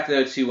jump back,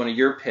 though, to one of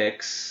your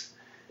picks.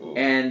 Ooh.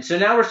 And so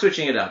now we're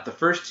switching it up. The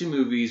first 2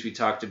 movies we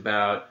talked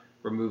about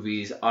were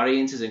movies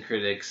audiences and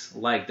critics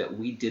liked that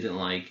we didn't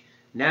like.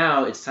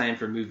 Now it's time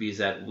for movies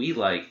that we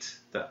liked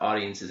that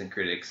audiences and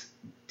critics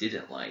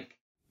didn't like.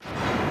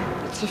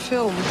 It's a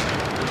film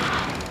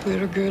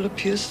where a girl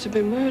appears to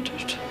be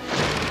murdered.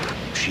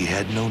 She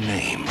had no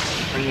name.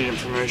 I need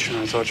information.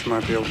 I thought you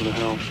might be able to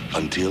help.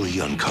 Until he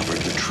uncovered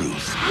the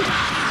truth.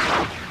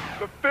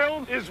 The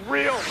film is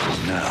real.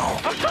 Now,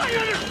 I'm trying to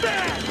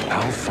understand.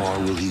 How far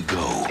will he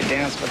go? You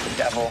dance with the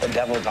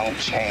devil don't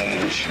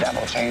change. The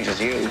devil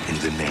changes you. In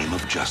the name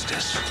of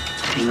justice.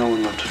 There's no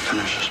one left to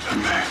finish this but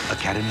me.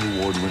 Academy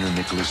Award winner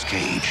Nicolas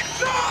Cage.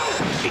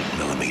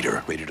 No!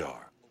 8mm, rated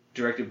R.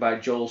 Directed by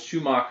Joel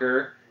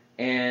Schumacher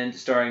and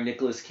starring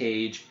Nicolas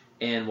Cage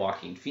and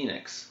Joaquin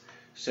Phoenix.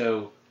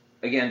 So,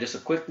 again, just a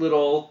quick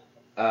little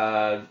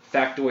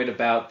factoid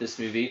about this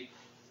movie.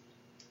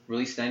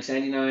 Released in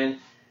 1999.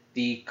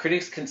 The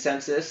critics'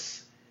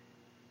 consensus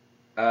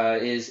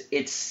is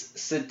its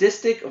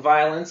sadistic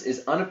violence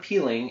is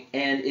unappealing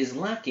and is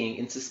lacking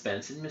in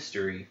suspense and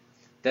mystery.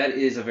 That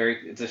is a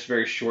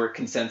very short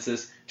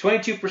consensus.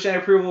 22%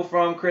 approval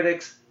from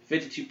critics,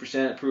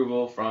 52%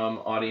 approval from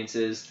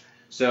audiences.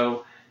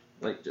 So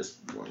Like, just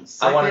 1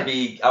 second. I want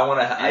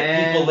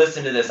people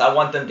listen to this. I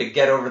want them to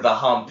get over the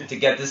hump to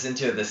get this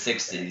into the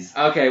 60s.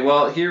 Okay,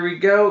 well, here we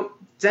go.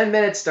 10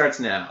 minutes starts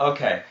now.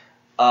 Okay.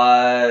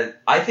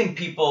 I think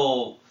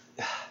people...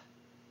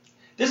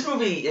 This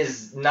movie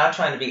is not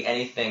trying to be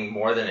anything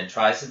more than it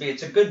tries to be.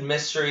 It's a good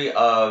mystery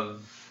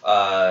of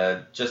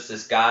just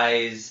this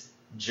guy's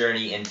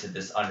journey into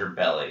this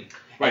underbelly.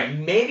 Right.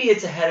 And maybe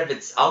it's ahead of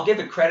its... I'll give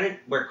it credit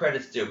where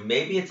credit's due.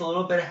 Maybe it's a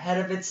little bit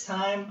ahead of its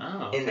time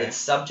in its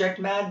subject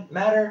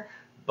matter,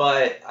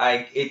 but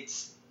I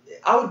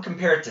would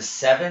compare it to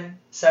Seven.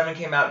 Seven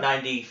came out in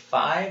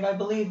 95, I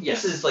believe.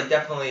 Yes. This is like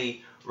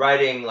definitely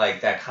writing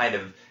like that kind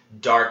of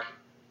dark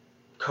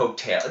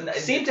coattail.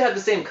 Seem to have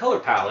the same color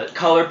palette.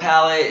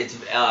 It's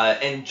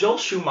and Joel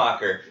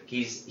Schumacher.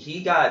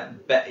 He got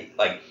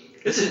like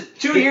this is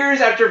 2 years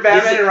after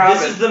Batman and Robin.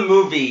 This is the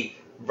movie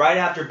right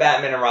after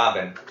Batman and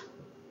Robin.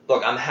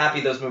 Look, I'm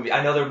happy those movies.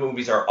 I know their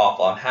movies are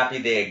awful. I'm happy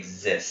they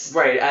exist.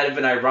 Right. Out of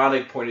an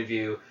ironic point of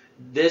view,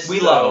 we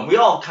love them. We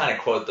all kind of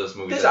quote those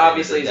movies. This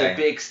obviously is a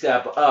big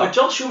step up. But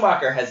Joel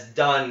Schumacher has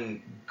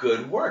done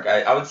good work.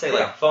 I would say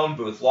like Phone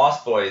Booth,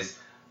 Lost Boys.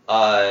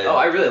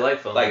 I really like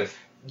Phone Booth.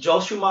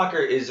 Joel Schumacher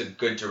is a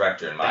good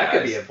director in my eyes. That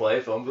could be a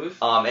play, Phone Booth.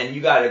 And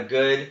you got a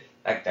good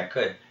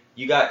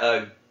you got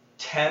a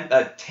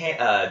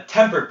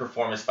tempered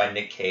performance by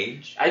Nick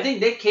Cage. I think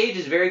Nick Cage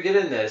is very good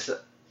in this.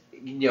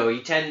 You know,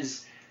 he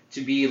tends to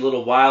be a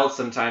little wild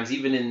sometimes,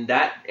 even in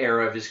that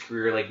era of his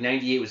career. Like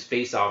 98 was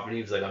Face Off, and he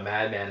was like a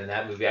madman in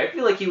that movie. I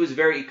feel like he was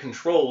very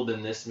controlled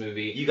in this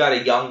movie. You got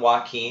a young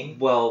Joaquin.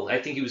 Well,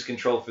 I think he was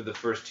controlled for the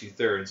first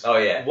 2/3. Oh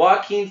yeah.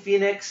 Joaquin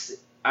Phoenix,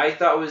 I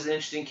thought was an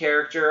interesting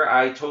character.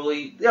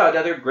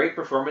 Another great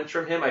performance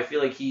from him. I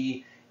feel like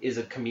he is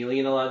a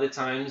chameleon a lot of the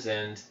times,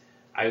 and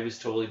I was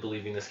totally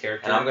believing this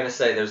character. And I'm gonna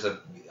say there's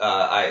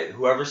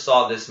whoever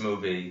saw this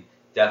movie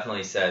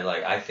definitely said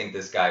like I think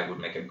this guy would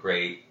make a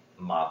great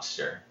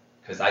mobster.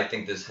 Because I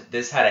think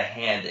this had a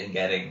hand in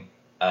getting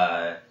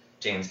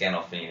James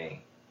Gandolfini,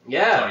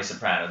 Tony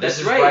Soprano. This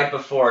is right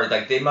before,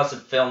 like, they must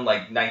have filmed,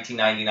 like,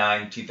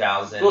 1999,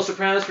 2000. Well,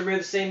 Sopranos premiered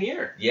the same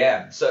year.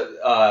 Yeah,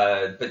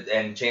 so,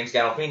 and James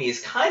Gandolfini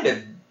is kind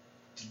of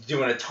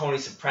doing a Tony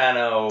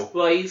Soprano...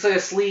 Well, he's like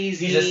a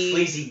sleazy... He's a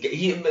sleazy...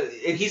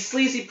 He's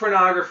sleazy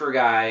pornographer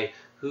guy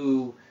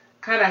who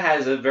kind of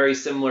has a very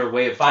similar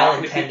way of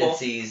talking to people. Violent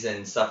tendencies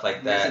and stuff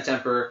like that. He has a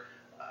temper.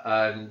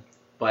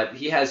 But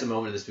he has a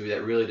moment in this movie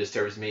that really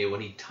disturbs me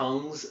when he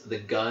tongues the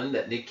gun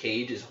that Nick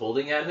Cage is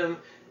holding at him.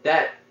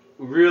 That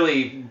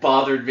really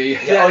bothered me.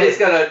 Yeah,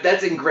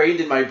 that's ingrained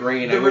in my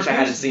brain. I wish I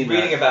hadn't seen that.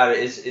 Reading about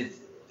it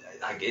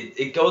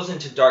it goes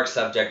into dark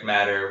subject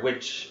matter,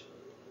 which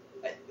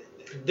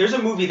there's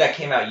a movie that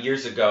came out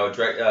years ago,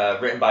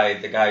 written by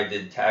the guy who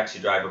did Taxi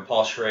Driver,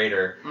 Paul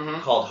Schrader,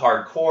 called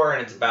Hardcore,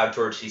 and it's about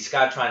George C.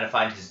 Scott trying to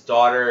find his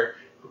daughter,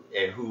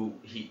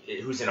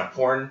 who's in a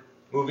porn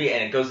movie,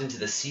 and it goes into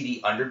the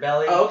seedy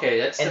underbelly. Oh, okay,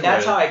 that's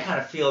how I kind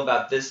of feel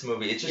about this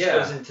movie. It just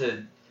goes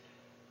into...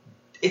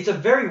 It's a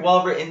very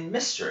well-written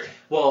mystery.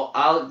 Well,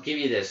 I'll give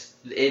you this.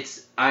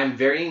 I'm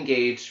very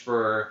engaged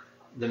for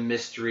the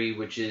mystery,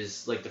 which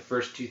is like the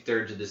first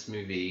 2/3 of this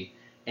movie,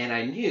 and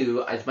I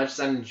knew, as much as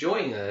I'm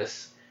enjoying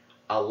this,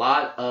 a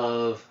lot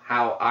of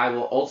how I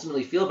will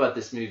ultimately feel about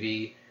this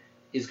movie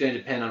is going to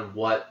depend on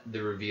what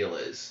the reveal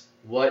is.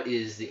 What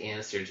is the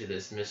answer to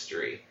this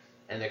mystery?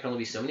 And there can only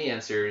be so many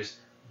answers,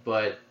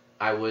 but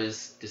I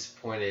was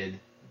disappointed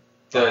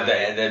by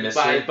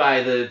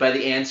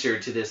the answer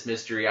to this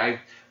mystery.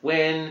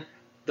 When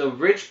the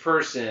rich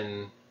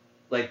person,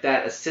 like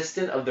that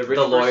assistant of the rich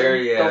person,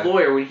 the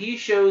lawyer, when he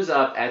shows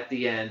up at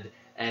the end,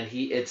 and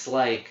it's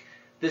like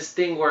this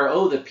thing where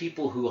the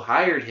people who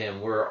hired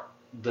him were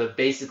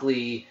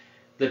basically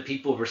the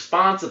people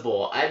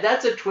responsible.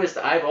 That's a twist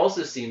I've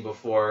also seen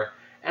before,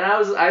 and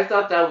I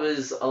thought that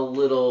was a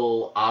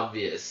little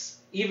obvious.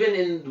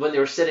 Even when they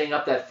were setting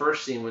up that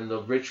first scene, when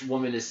the rich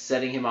woman is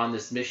setting him on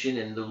this mission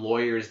and the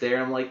lawyer is there,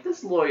 I'm like,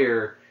 this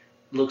lawyer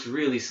looks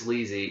really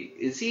sleazy.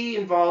 Is he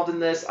involved in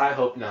this? I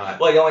hope not.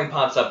 Well, he only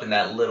pops up in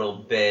that little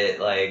bit.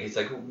 Like, it's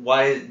like,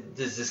 why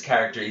does this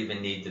character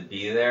even need to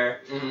be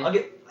there?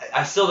 Mm-hmm.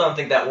 I still don't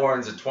think that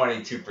warrants a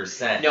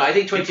 22%. No, I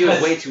think 22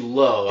 is way too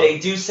low. They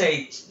do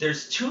say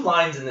there's 2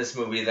 lines in this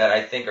movie that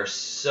I think are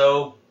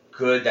so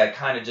good that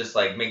kind of just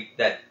like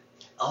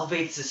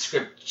elevates the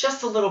script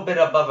just a little bit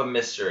above a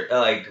mystery.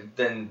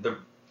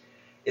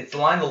 It's the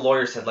line the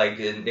lawyer said, like,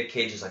 Nick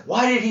Cage is like,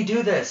 why did he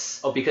do this?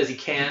 Oh, because he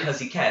can? Because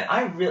he can.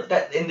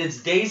 That in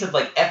its days of,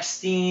 like,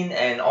 Epstein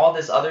and all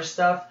this other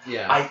stuff,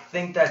 I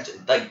think that,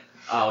 like...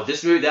 Oh,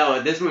 this movie,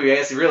 I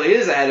guess, it really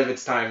is ahead of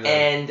its time, though.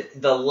 And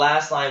the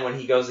last line when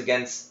he goes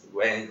against,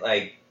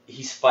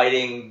 he's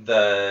fighting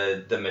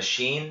the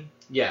machine.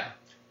 Yeah.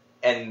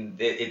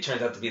 And it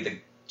turns out to be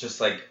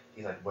he's like,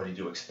 what did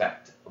you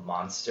expect? A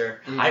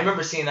monster? Mm-hmm. I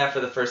remember seeing that for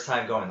the first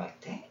time going,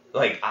 like, dang.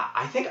 Like,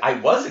 I think I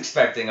was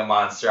expecting a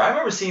monster. I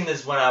remember seeing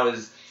this when I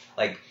was,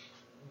 like,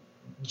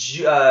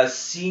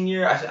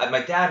 senior.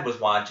 My dad was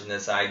watching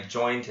this, and I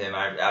joined him.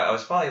 I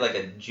was probably, like,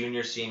 a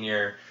junior,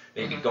 senior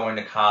maybe going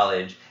to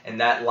college,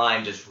 and that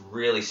line just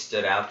really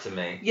stood out to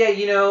me. Yeah,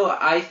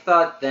 I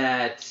thought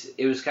that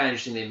it was kind of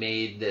interesting they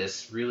made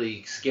this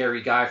really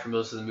scary guy for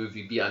most of the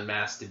movie be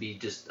unmasked to be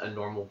just a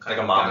normal kind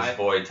of guy. Like a mama's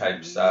boy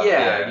type stuff.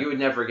 Yeah, you would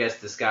never guess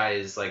this guy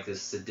is like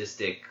this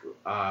sadistic,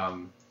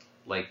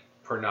 like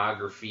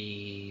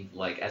pornography,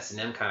 like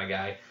S&M kind of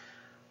guy.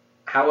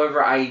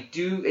 However,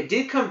 it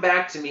did come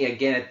back to me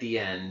again at the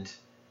end.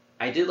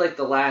 I did like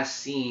the last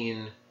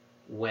scene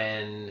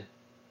when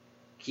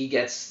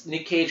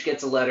Nick Cage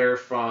gets a letter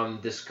from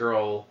this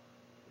girl,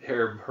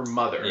 her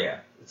mother. Yeah.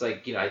 It's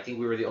like, I think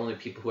we were the only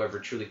people who ever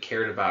truly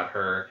cared about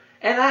her.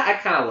 And I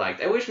kind of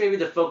liked. I wish maybe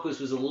the focus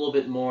was a little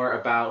bit more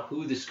about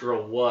who this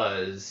girl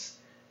was,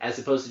 as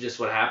opposed to just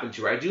what happened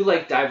to her. I do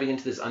like diving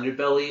into this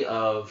underbelly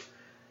of,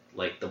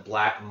 like, the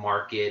black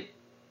market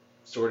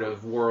sort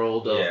of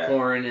world of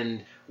porn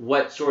and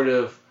what sort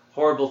of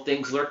horrible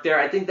things lurk there.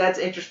 I think that's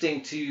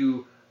interesting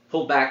to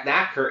pull back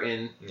that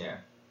curtain. Yeah.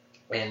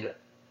 And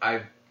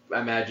I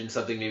imagine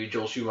something maybe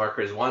Joel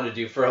Schumacher has wanted to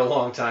do for a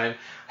long time.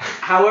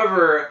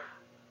 However,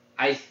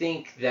 I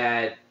think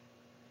that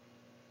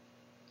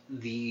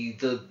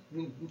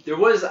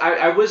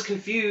I was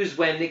confused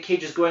when Nick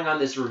Cage is going on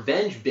this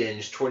revenge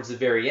binge towards the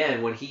very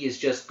end, when he is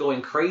just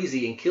going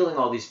crazy and killing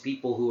all these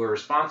people who are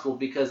responsible,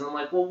 because I'm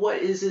like, well, what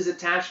is his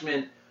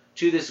attachment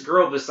to this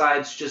girl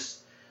besides just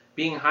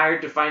being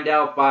hired to find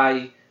out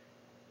by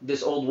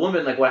this old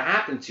woman, like, what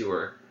happened to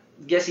her?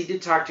 Yes, he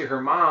did talk to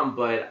her mom,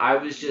 but I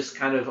was just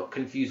kind of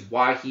confused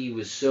why he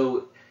was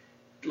so,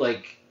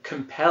 like,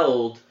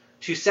 compelled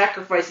to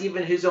sacrifice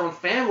even his own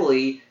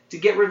family to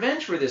get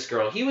revenge for this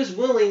girl. He was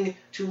willing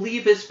to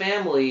leave his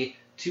family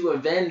to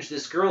avenge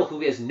this girl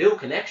who he has no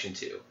connection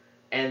to.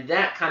 And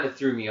that kind of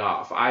threw me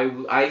off.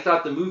 I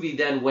thought the movie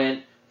then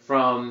went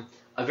from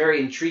a very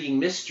intriguing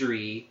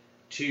mystery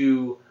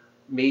to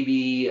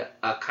maybe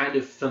a kind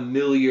of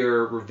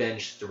familiar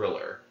revenge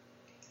thriller.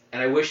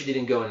 And I wish it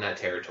didn't go in that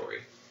territory.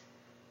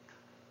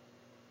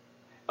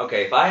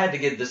 Okay, if I had to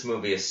give this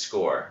movie a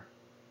score,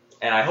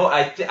 and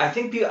I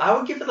think I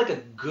would give it like a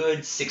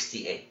good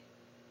 68.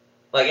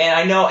 Like, and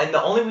I know, and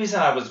the only reason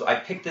I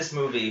picked this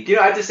movie.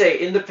 I have to say,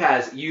 in the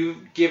past,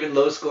 you've given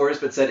low scores,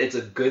 but said it's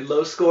a good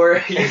low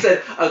score. You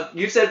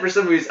said for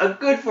some movies a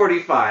good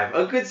 45,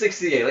 a good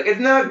 68. Like, it's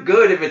not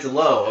good if it's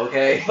low,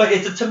 okay? But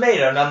it's a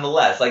tomato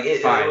nonetheless. Like,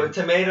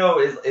 tomato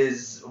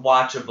is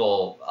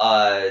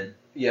watchable.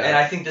 Yeah. And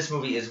I think this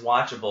movie is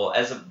watchable.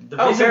 I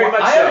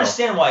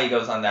understand why he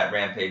goes on that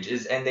rampage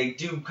and they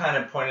do kind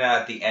of point it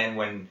out at the end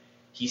when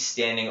he's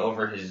standing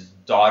over his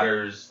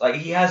daughter's, like,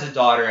 he has a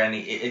daughter, and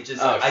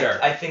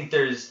sure. I think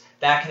there's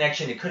that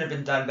connection. It could have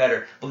been done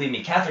better. Believe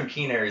me, Catherine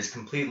Keener is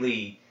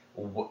completely,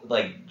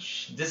 like,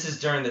 this is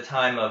during the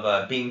time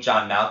of being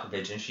John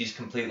Malkovich, and she's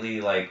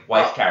completely, like,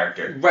 wife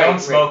character. Right, Don't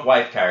smoke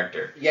wife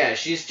character. Yeah,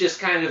 she's just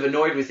kind of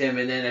annoyed with him,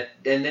 and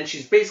then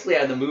she's basically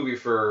out of the movie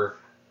for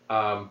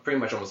pretty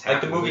much almost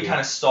half the movie kind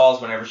of stalls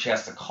whenever she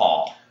has to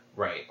call.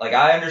 Right. Like,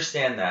 I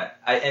understand that.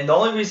 And the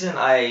only reason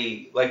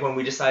when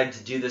we decided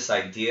to do this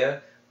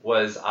idea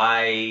was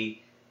I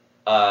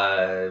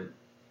was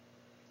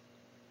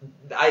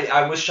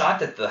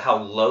shocked at how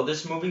low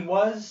this movie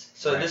was.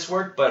 So This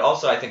worked, but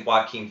also I think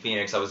Joaquin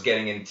Phoenix, I was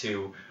getting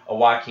into a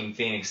Joaquin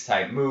Phoenix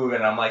type mood,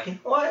 and I'm like, you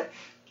know what?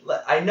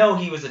 I know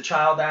he was a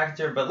child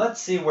actor, but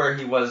let's see where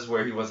he was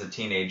a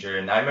teenager.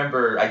 And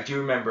I do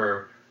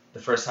remember the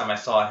first time I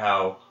saw it,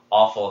 how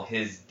awful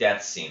his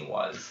death scene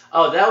was.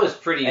 Oh, that was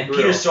pretty And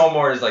brutal. Peter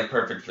Stormare is, like,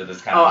 perfect for this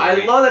kind of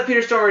movie. I love that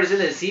Peter Stormare is in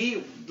this.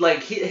 He,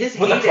 like, his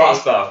with heyday... a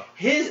crossbow.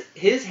 His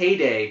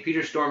heyday, Peter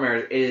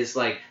Stormare, is,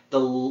 like,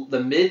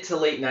 the mid to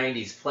late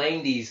 90s,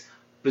 playing these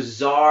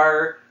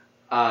bizarre,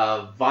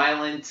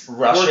 violent,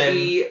 Russian...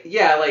 quirky,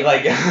 yeah,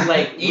 like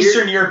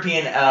Eastern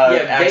European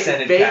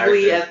accented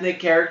vaguely characters. ethnic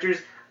characters.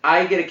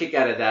 I get a kick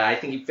out of that. I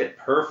think he fit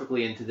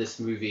perfectly into this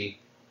movie.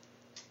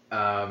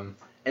 And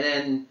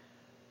then...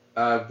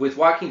 with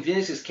Joaquin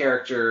Phoenix's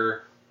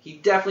character, he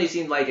definitely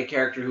seemed like a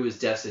character who was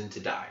destined to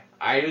die.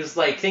 I was,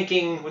 like,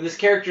 thinking, when this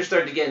character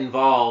started to get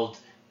involved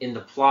in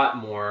the plot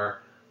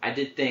more, I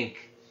did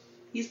think,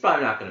 he's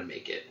probably not going to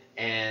make it.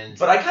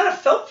 But I kind of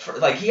felt for,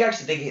 like,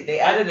 they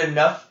added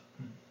enough,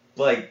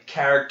 like,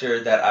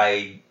 character that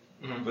I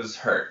was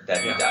hurt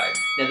that he died.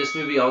 Now, this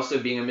movie also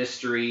being a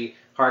mystery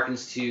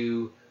harkens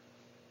to,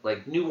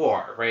 like,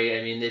 noir, right?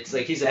 I mean, it's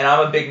like and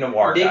I'm a big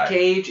noir guy. Nick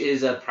Cage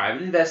is a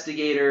private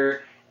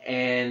investigator,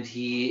 and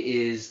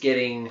he is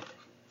getting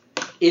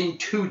in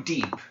too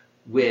deep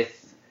with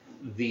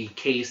the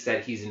case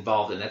that he's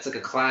involved in. That's like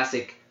a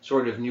classic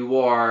sort of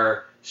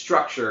noir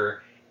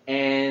structure.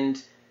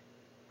 And,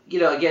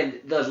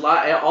 again,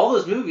 all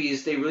those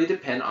movies, they really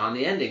depend on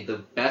the ending. The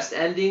best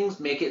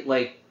endings make it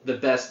like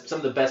some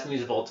of the best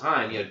movies of all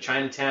time.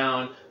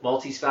 Chinatown,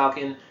 Maltese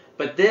Falcon.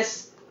 But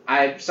this,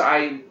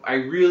 I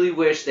really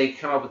wish they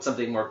come up with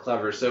something more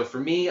clever. So for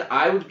me,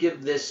 I would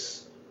give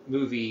this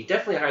movie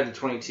definitely higher than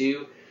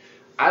 22.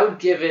 I would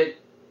give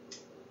it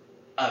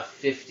a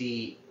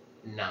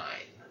 59.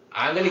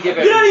 I'm gonna give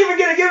it. You're not even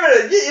gonna give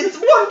it it's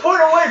 1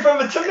 point away from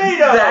a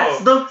tomato.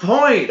 That's the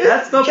point.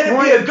 That's the point. Can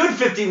it be a good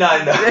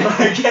 59 though?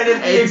 Can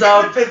it be a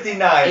good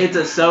 59? It's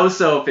a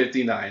so-so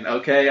 59.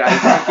 Okay, I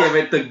can't give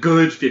it the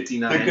good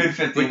 59. The good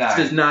 59 which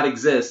does not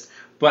exist.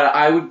 But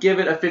I would give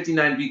it a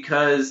 59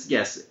 because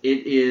yes,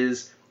 it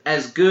is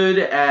as good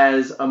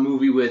as a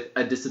movie with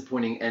a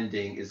disappointing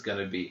ending is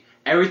gonna be.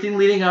 Everything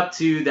leading up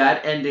to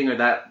that ending or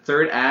that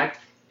third act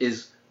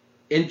is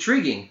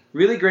intriguing,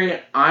 really great.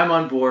 I'm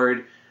on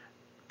board.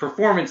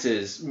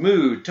 Performances,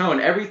 mood, tone,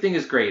 everything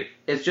is great.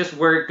 It's just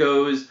where it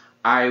goes,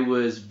 I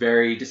was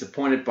very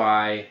disappointed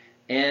by,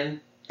 and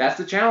that's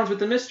the challenge with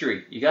the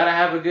mystery. You gotta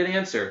have a good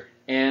answer.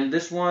 And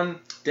this one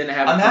didn't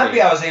have I'm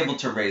happy I was able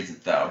to raise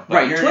it, though. But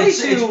right,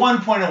 22, it's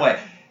 1 point away.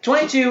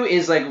 22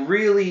 is, like,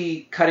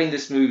 really cutting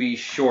this movie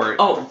short.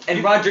 Oh,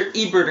 and Roger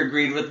Ebert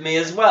agreed with me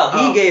as well.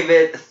 He gave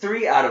it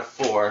 3 out of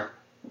 4.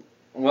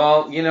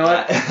 Well, you know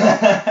what?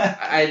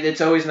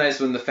 It's always nice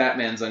when the fat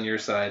man's on your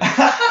side.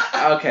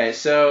 Okay,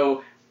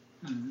 so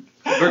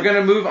we're going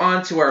to move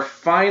on to our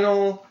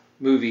final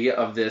movie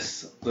of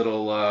this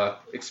little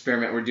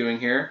experiment we're doing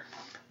here.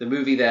 The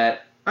movie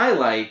that I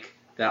like,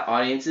 that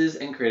audiences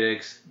and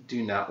critics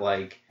do not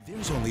like.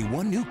 There's only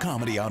one new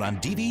comedy out on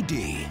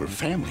DVD. We're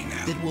family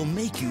now. That will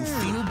make you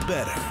feel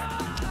better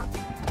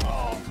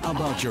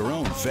about your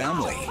own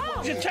family.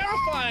 You're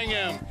terrifying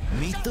him.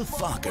 Meet the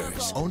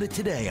Fockers. Own it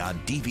today on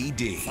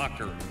DVD.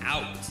 Fucker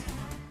out.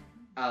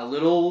 A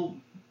little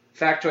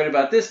factoid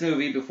about this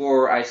movie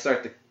before I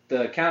start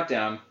the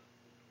countdown.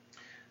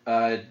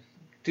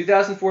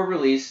 2004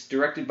 release,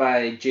 directed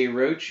by Jay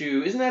Roach,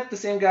 who isn't that the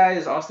same guy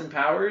as Austin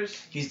Powers?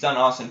 He's done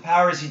Austin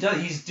Powers. He's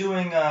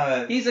doing.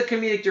 He's a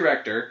comedic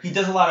director. He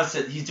does a lot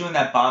of. He's doing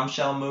that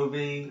Bombshell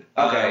movie.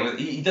 Okay.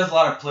 He does a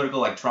lot of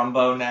political, like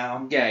Trumbo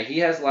now. Yeah, he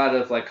has a lot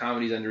of like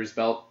comedies under his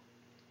belt.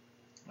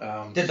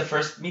 Did the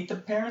first Meet the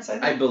Parents? I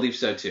think. I believe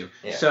so too.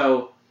 Yeah.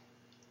 So,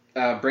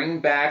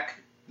 bringing back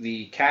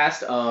the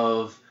cast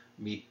of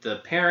Meet the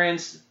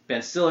Parents,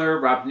 Ben Stiller,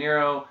 Rob De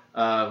Niro,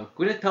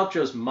 Gwyneth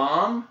Paltrow's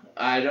mom.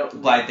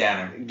 Blythe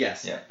Danner.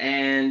 Yes. Yeah.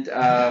 And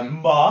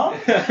Mom.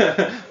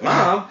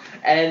 Mom,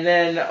 and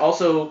then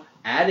also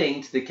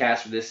adding to the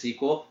cast for this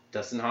sequel,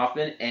 Dustin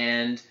Hoffman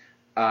and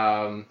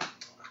Barbra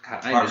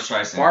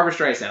Streisand. Barbra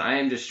Streisand. I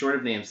am just short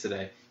of names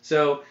today.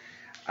 So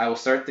I will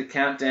start the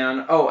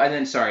countdown. Oh, and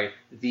then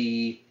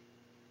the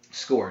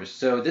scores.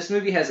 So this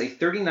movie has a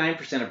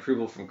 39%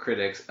 approval from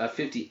critics, a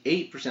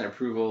 58%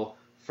 approval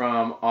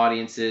from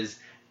audiences,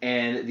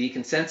 and the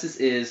consensus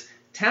is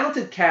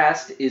talented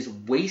cast is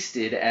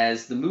wasted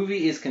as the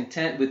movie is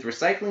content with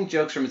recycling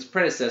jokes from its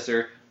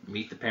predecessor,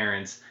 Meet the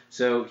Parents.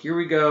 So here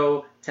we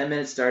go, 10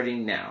 minutes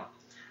starting now.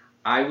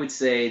 I would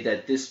say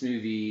that this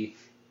movie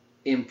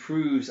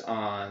improves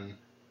on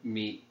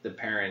Meet the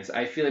Parents.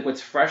 I feel like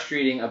what's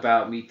frustrating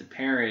about Meet the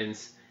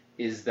Parents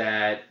is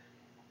that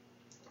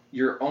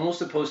you're almost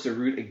supposed to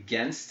root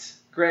against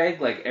Greg,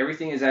 like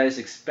everything is at his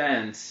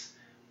expense,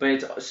 but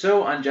it's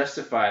so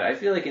unjustified. I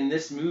feel like in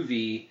this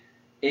movie,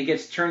 it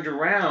gets turned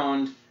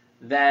around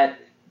that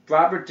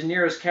Robert De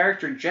Niro's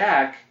character,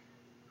 Jack,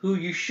 who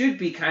you should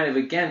be kind of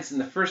against in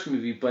the first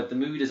movie, but the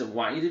movie doesn't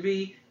want you to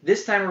be,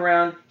 this time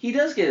around, he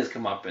does get his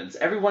comeuppance.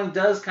 Everyone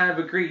does kind of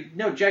agree,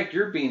 no, Jack,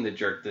 you're being the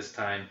jerk this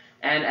time.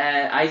 And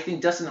I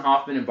think Dustin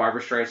Hoffman and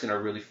Barbra Streisand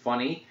are really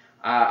funny.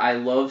 I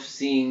love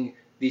seeing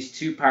these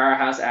two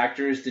powerhouse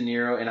actors, De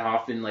Niro and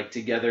Hoffman, like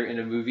together in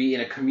a movie.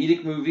 In a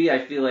comedic movie, I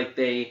feel like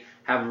they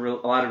have a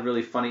lot of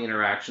really funny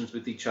interactions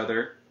with each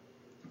other.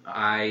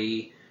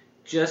 I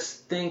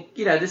just think,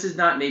 this is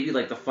not maybe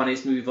like the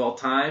funniest movie of all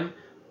time,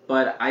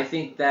 but I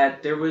think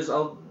that there was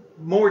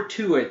more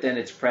to it than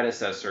its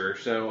predecessor,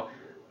 so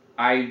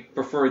I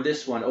prefer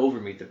this one over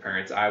Meet the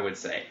Parents, I would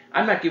say.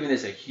 I'm not giving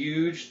this a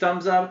huge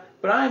thumbs up,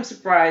 but I'm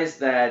surprised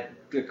that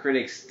the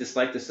critics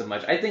dislike this so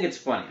much. I think it's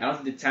funny. I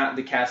don't think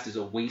the cast is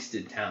a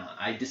wasted talent.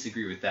 I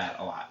disagree with that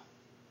a lot.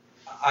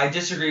 I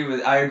agree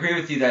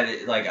with you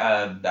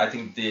that I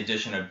think the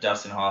addition of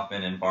Dustin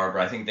Hoffman and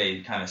Barbara, I think they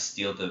kind of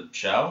steal the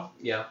show.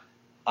 Yeah.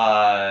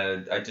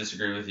 I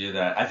disagree with you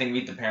that I think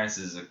Meet the Parents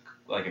is a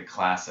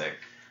classic,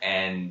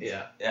 and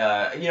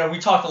we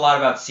talked a lot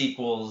about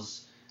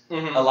sequels.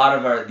 Mm-hmm. A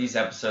lot of these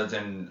episodes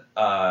and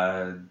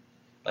a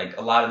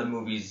lot of the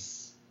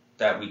movies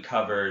that we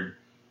covered,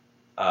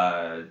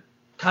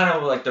 kind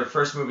of like their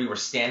first movie were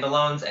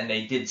standalones, and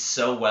they did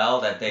so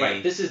well that they.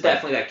 Right. This is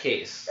definitely that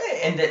case.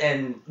 And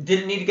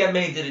didn't need to get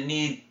made.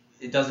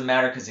 It doesn't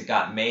matter because it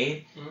got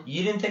made. Mm-hmm.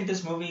 You didn't think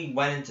this movie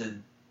went into.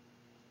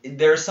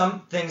 There are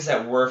some things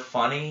that were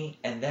funny,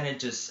 and then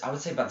I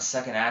would say about the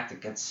second act, it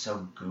gets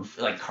so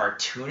goofy, like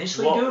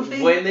cartoonishly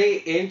goofy. When they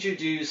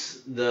introduce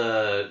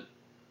the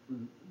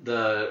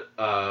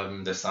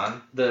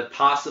son, the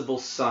possible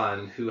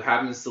son, who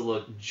happens to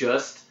look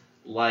just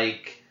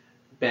like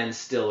Ben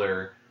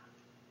Stiller,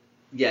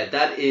 yeah,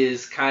 that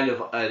is kind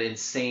of an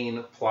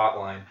insane plot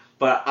line.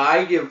 But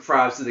I give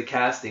props to the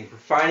casting for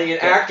finding an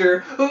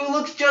actor who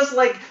looks just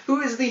like, who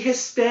is the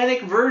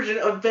Hispanic version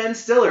of Ben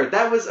Stiller.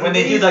 That was amazing. When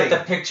they did like the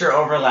picture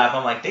overlap,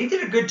 I'm like, they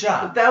did a good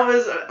job.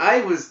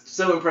 I was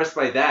so impressed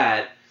by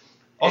that.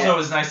 Also, it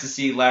was nice to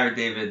see Larry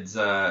David's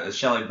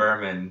Shelley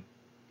Berman.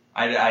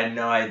 I had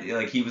no idea,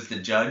 like he was the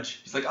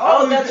judge. He's like,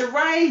 oh, that's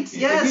right.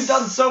 Yes, you've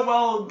done so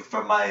well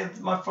for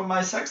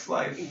my sex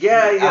life.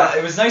 Yeah.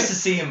 It was nice to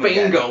see him.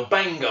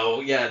 Bango.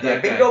 Yeah,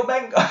 bingo,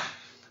 bango.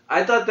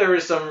 I thought there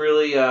was some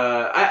really.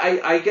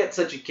 I get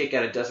such a kick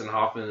out of Dustin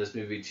Hoffman in this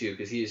movie too,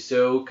 because he is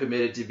so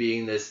committed to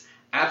being this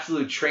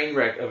absolute train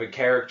wreck of a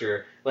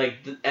character.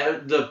 Like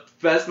the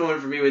best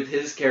moment for me with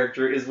his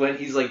character is when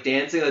he's like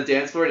dancing on the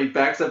dance floor and he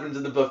backs up into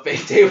the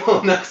buffet table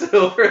and knocks it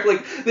over.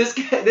 Like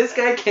this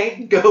guy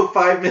can't go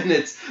 5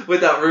 minutes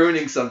without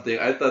ruining something.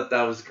 I thought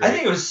that was great. I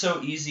think it was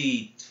so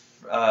easy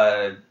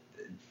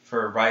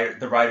for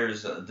the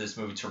writers of this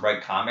movie to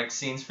write comic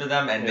scenes for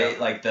them, and they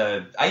like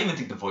I even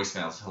think the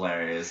voicemail is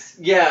hilarious.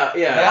 Yeah.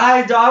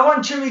 Like, I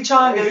want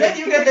chimichanga. Then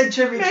you get the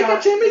chimichanga. Make a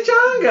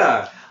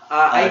chimichanga.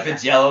 If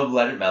it's yellow,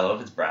 let it mellow.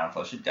 If it's brown,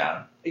 flush it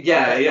down.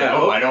 Yeah.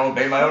 I don't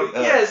obey my own.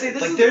 See,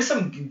 there's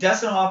some.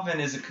 Dustin Hoffman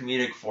is a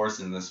comedic force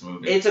in this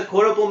movie. It's a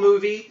quotable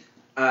movie.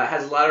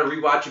 Has a lot of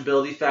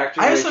rewatchability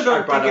factors. I also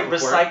don't think it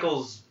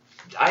recycles.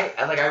 I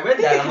read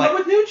that. They come up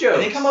with new jokes.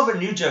 They come up with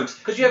new jokes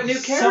because you have new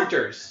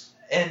characters.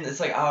 And it's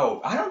like,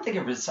 I don't think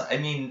it I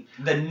mean,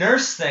 the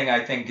nurse thing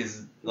I think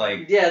is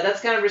like. Yeah, that's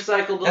kind of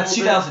recycled. That's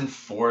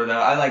 2004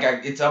 though.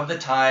 It's of the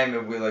time,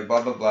 and we're like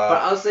blah blah blah.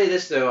 But I'll say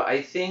this though,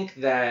 I think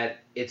that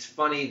it's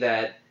funny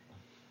that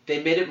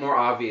they made it more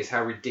obvious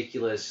how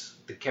ridiculous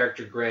the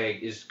character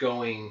Greg is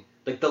going,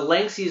 like the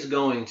lengths he's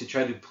going to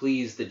try to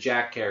please the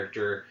Jack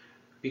character,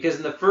 because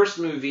in the first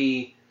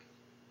movie,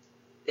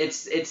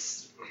 it's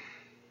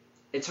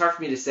hard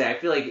for me to say. I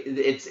feel like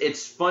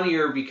it's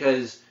funnier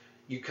because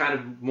you kind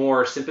of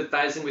more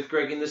sympathizing with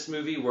Greg in this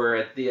movie, where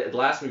at the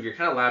last movie you're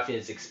kind of laughing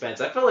at his expense.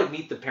 I felt like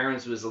Meet the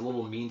Parents was a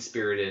little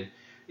mean-spirited.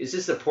 It's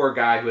just a poor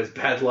guy who has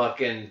bad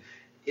luck, and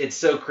it's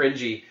so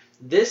cringy.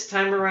 This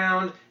time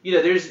around,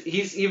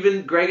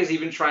 Greg is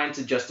even trying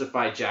to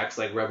justify Jack's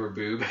like rubber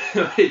boob,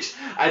 which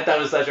I thought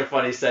was such a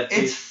funny set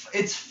piece.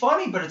 It's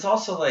funny, but it's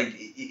also like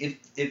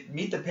if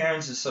Meet the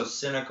Parents is so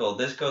cynical,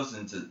 this goes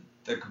into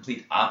the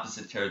complete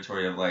opposite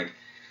territory of like.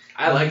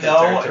 I like that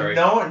territory.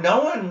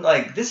 No one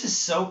like this is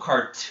so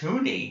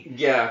cartoony.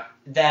 Yeah.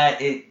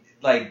 That it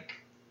like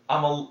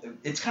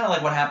it's kind of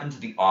like what happened to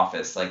The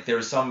Office. Like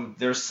there's some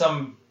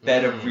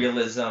bed of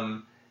realism,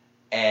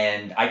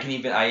 and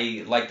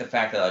I like the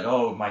fact that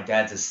like my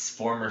dad's a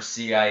former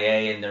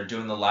CIA and they're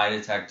doing the lie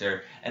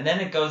detector, and then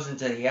it goes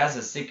into he has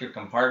a secret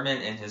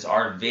compartment in his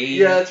RV.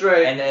 Yeah, that's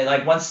right. And then,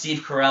 like once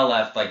Steve Carell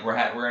left, like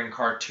we're in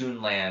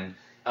cartoon land.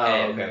 Oh,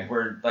 and okay.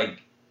 We're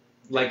like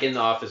in The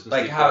Office.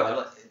 Like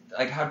how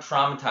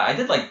traumatized. I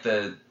did like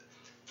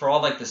for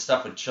all like the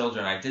stuff with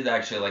children. I did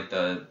actually like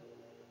the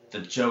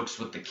jokes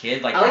with the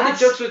kid. Like I like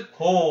the jokes with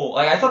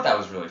I thought that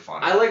was really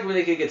fun. I like when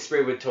the kid gets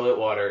sprayed with toilet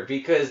water,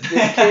 because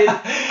this kid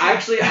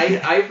actually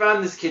I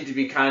found this kid to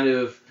be kind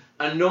of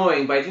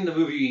annoying, but I think the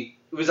movie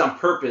it was on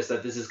purpose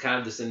that this is kind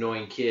of this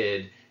annoying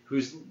kid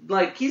who's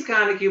like he's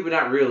kind of cute but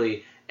not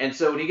really. And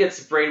so when he gets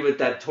sprayed with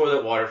that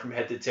toilet water from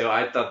head to toe,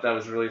 I thought that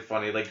was really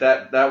funny. Like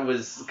that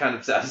was kind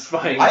of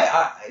satisfying.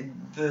 I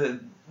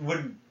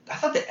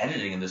thought the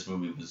editing in this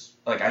movie was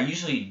like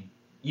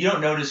you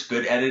don't notice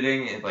good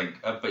editing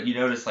but you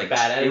notice like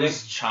bad editing. It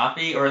was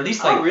choppy, or at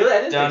least like really?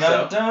 I didn't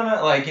think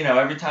so. Like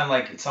every time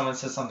like someone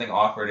says something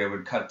awkward, it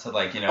would cut to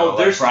like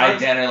there's Bryan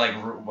Danner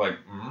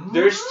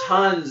There's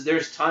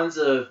tons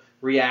of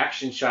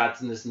reaction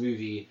shots in this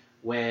movie.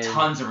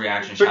 Tons of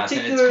reaction shots,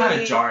 and it's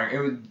kind of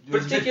jarring. It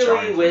was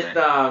particularly with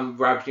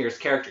Robert De Niro's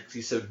character, because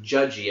he's so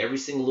judgy. Every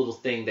single little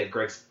thing that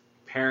Greg's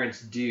parents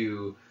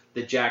do,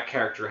 the Jack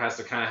character has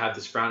to kind of have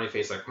this frowny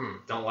face, like,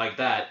 don't like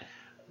that.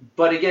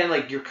 But again,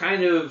 like, you're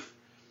kind of,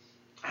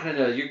 I don't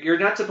know, you're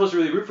not supposed to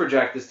really root for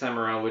Jack this time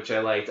around, which I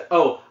liked.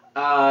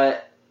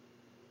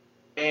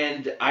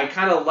 And I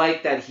kind of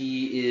like that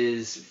he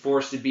is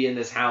forced to be in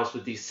this house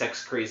with these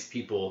sex-crazed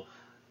people.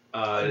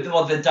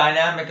 Well, the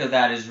dynamic of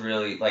that is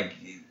really, like,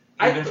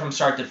 even from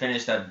start to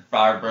finish, that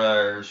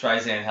Barbara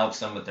Streisand helps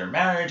them with their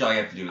marriage. All you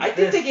have to do is I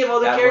think they gave all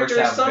the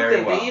characters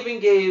something. Well. They even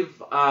gave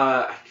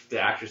the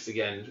actress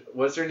again.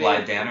 What's her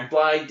name?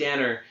 Blythe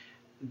Danner.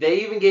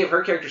 They even gave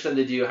her character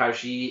something to do. How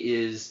she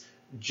is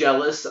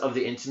jealous of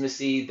the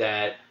intimacy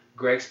that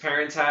Greg's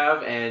parents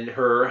have, and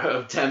her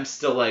attempts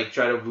to like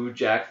try to woo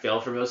Jack fail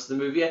for most of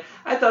the movie.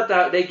 I thought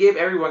that they gave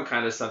everyone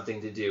kind of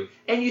something to do,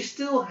 and you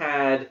still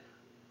had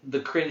the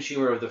cringe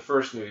humor of the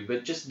first movie,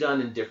 but just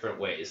done in different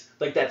ways.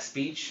 Like that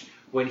speech,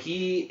 when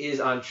he is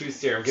on Truth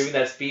Serum giving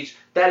that speech,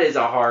 that is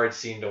a hard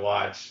scene to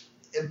watch.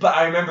 But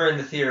I remember in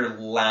the theater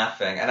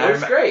laughing, and it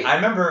was great. I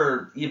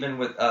remember even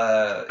with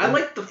I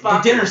like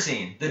the dinner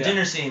scene. The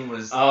dinner scene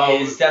is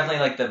definitely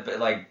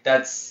like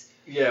that's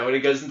when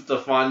he goes into the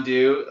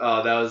fondue.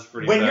 Oh, that was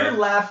pretty. When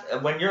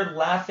you're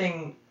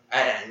laughing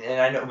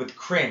and I know with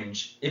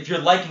cringe, if you're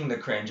liking the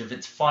cringe, if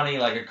it's funny,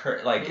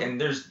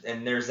 and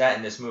there's that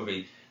in this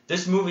movie.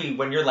 This movie,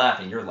 when you're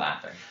laughing, you're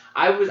laughing.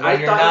 I thought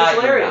it was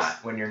hilarious.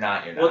 When you're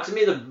not, you're not. Well, to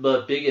me,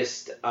 the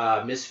biggest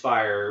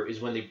misfire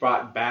is when they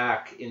brought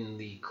back in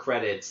the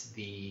credits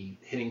the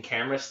hidden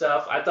camera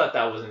stuff. I thought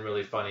that wasn't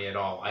really funny at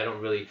all. I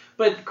don't really,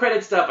 but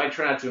credit stuff I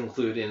try not to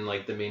include in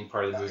like the main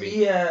part of the movie.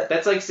 Yeah,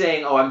 that's like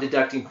saying, oh, I'm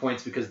deducting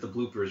points because the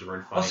bloopers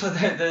weren't funny. Also,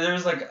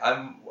 there's like,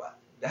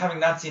 having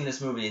not seen this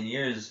movie in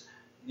years.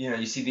 You know,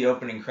 you see the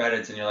opening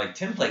credits and you're like,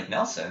 Tim Blake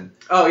Nelson.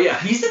 Oh yeah,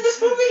 he's in this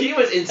movie. He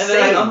was insane. And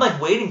then I'm like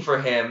waiting for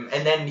him,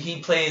 and then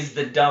he plays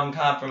the dumb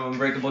cop from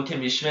Unbreakable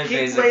Kimmy Schmidt.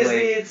 Basically,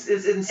 it's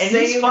insane. And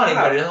he's funny,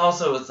 but it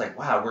also it's like,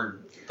 wow, we're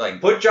like,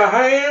 put your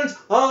hands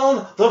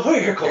on the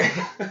vehicle.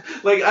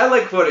 Like I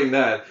like quoting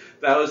that.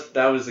 That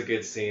was a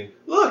good scene.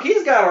 Look,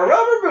 he's got a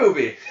rubber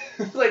booby.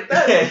 Like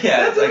that.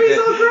 Yeah, that's like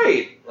so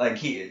great. Like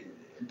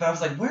but I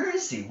was like, where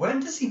is he? When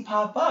does he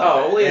pop up?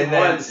 Oh, only in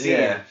one scene.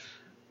 Yeah.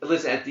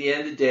 Listen, at the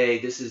end of the day,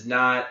 this is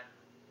not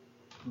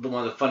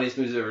one of the funniest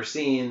movies I've ever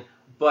seen.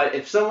 But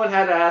if someone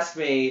had to ask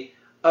me,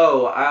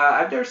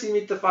 I've never seen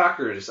Meet the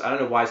Fockers. I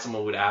don't know why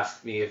someone would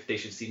ask me if they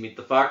should see Meet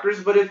the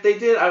Fockers, but if they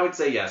did, I would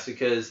say yes,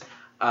 because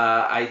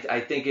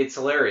I think it's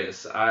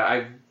hilarious.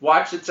 I've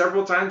watched it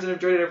several times and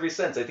enjoyed it ever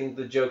since. I think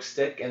the jokes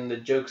stick, and the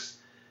jokes,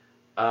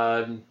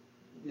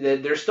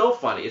 they're still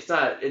funny. It's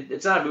not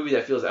a movie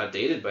that feels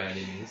outdated by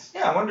any means.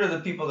 Yeah, I wonder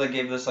the people that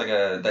gave this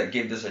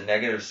a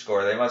negative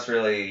score. They must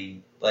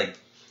really like.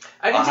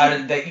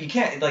 You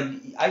can't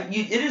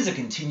it is a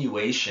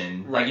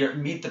continuation. Right.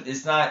 Like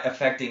it's not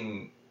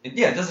affecting.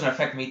 Yeah, it doesn't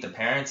affect Meet the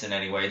Parents in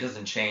any way. It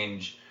doesn't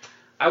change.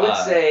 I would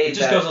say it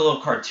just goes a little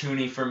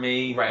cartoony for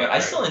me. Right, but I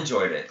still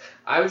enjoyed it.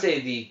 I would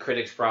say the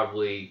critics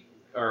probably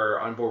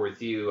are on board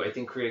with you. I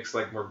think critics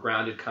like more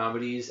grounded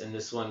comedies, and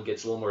this one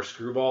gets a little more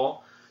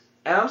screwball.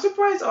 And I'm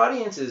surprised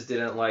audiences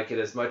didn't like it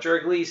as much, or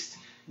at least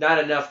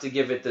not enough to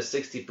give it the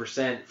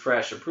 60%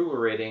 fresh approval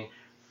rating,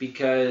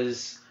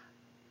 because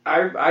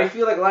I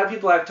feel like a lot of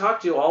people I've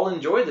talked to all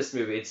enjoy this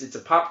movie. It's a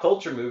pop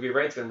culture movie,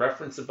 right? It's been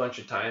referenced a bunch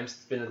of times.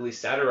 It's been at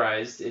least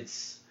satirized.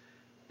 It's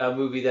a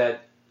movie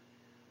that,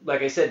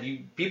 like I said,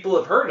 people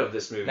have heard of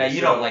this movie. Now, you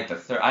don't like the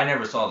third. I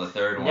never saw the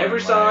third one. Never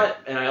saw it,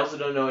 and I also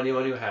don't know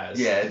anyone who has.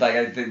 Yeah, like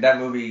I think that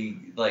movie,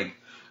 like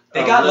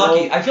they got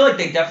lucky. I feel like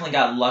they definitely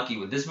got lucky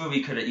with this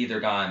movie. Could have either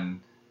gone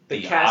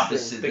the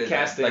opposite. The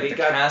casting, like the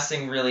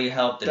casting really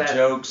helped. The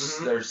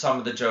jokes, or some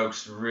of the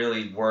jokes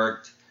really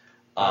worked.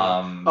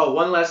 One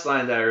last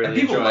line that I really and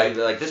people enjoyed.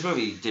 like this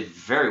movie did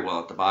very well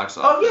at the box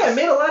office. Oh yeah, it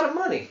made a lot of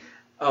money.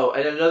 Oh,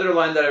 and another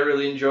line that I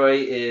really enjoy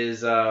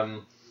is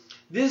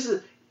this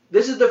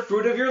is the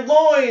fruit of your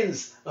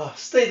loins. Oh,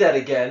 say that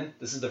again.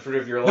 This is the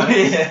fruit of your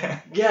loins. Yeah.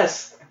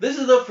 Yes, this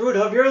is the fruit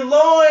of your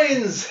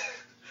loins.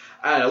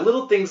 I don't know,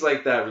 little things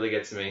like that really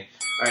get to me.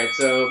 All right,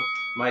 so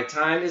my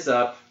time is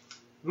up.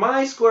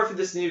 My score for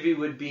this movie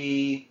would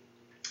be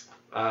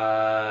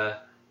a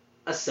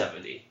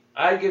 70.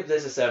 I'd give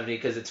this a 70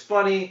 because it's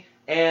funny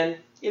and,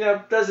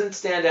 doesn't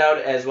stand out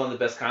as one of the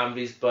best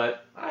comedies,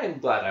 but I'm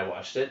glad I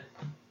watched it.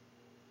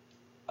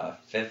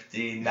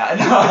 50. No,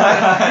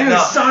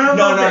 son of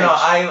a bitch.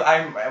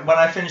 I when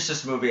I finished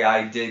this movie,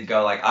 I did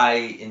go I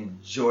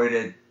enjoyed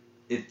it.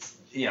 It's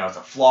it's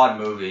a flawed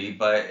movie,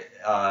 but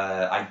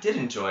I did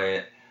enjoy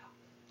it.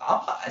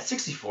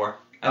 64.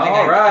 I think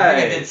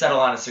I did settle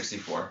on a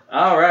 64.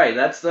 All right,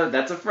 that's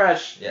a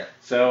fresh. Yeah.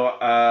 So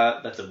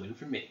that's a win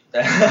for me.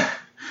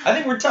 I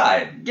think we're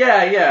tied.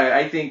 Yeah.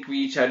 I think we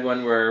each had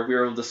one where we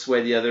were able to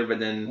sway the other, but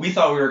then we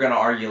thought we were gonna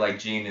argue like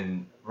Gene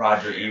and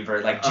Roger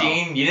Ebert. Like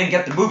Gene, you didn't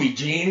get the movie,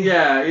 Gene.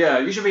 Yeah.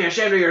 You should be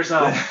ashamed of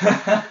yourself.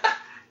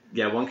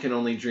 Yeah, one can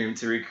only dream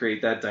to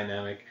recreate that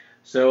dynamic.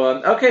 So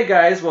okay,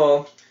 guys.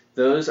 Well,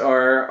 those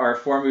are our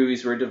 4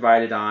 movies we're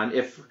divided on.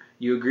 If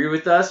you agree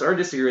with us or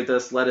disagree with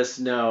us, let us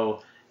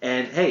know.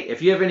 And hey,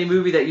 if you have any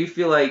movie that you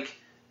feel like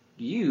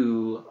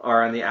you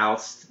are on the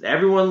outs,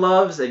 everyone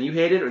loves and you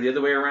hate it, or the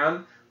other way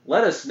around,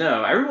 let us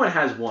know. Everyone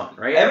has one,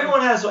 right?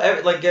 Everyone has,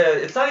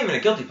 it's not even a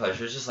guilty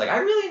pleasure. It's just I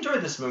really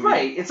enjoyed this movie.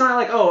 Right. It's not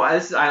like,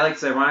 I like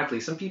this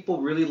ironically. Some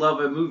people really love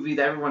a movie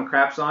that everyone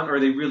craps on, or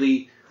they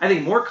really, I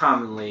think more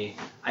commonly,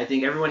 I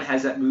think everyone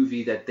has that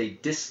movie that they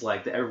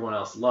dislike that everyone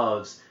else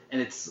loves,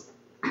 and it's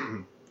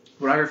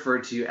what I refer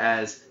to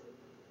as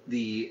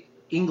the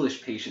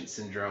English patient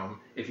syndrome.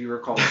 If you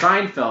recall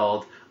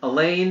Seinfeld,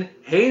 Elaine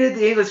hated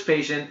the English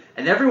Patient,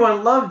 and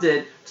everyone loved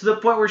it to the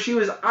point where she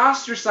was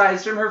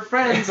ostracized from her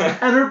friends, and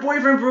her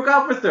boyfriend broke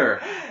up with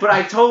her. But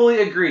I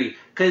totally agree,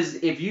 because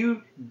if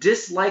you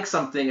dislike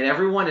something and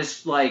everyone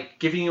is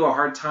giving you a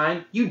hard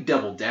time, you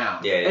double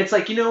down. Yeah. It's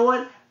like, you know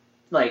what?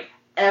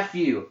 F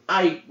you.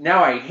 I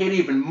hate it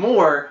even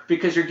more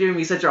because you're giving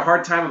me such a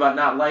hard time about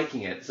not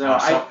liking it.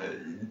 So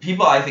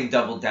people, I think,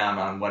 double down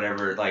on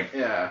whatever.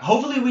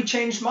 Hopefully we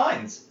changed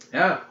minds.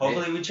 Yeah.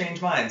 Hopefully we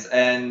change minds,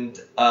 and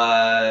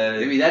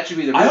maybe that should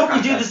be the. I hope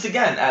we do this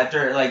again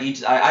after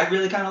each. I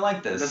really kind of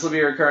like this. This will be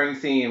a recurring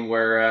theme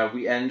where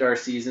we end our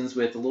seasons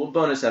with a little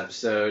bonus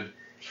episode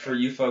for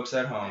you folks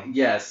at home.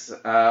 Yes.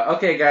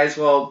 Okay, guys.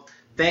 Well,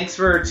 thanks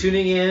for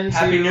tuning in.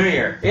 Happy New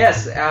Year.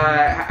 Yes,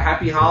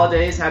 happy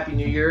holidays, Happy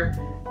New Year.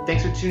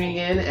 Thanks for tuning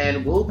in,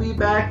 and we'll be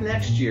back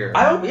next year.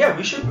 I hope,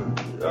 we should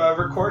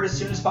record as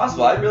soon as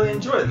possible. I really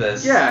enjoyed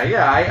this.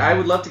 Yeah, I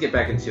would love to get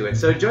back into it.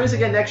 So join us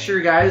again next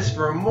year, guys,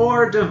 for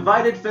more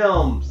Divided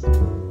Films.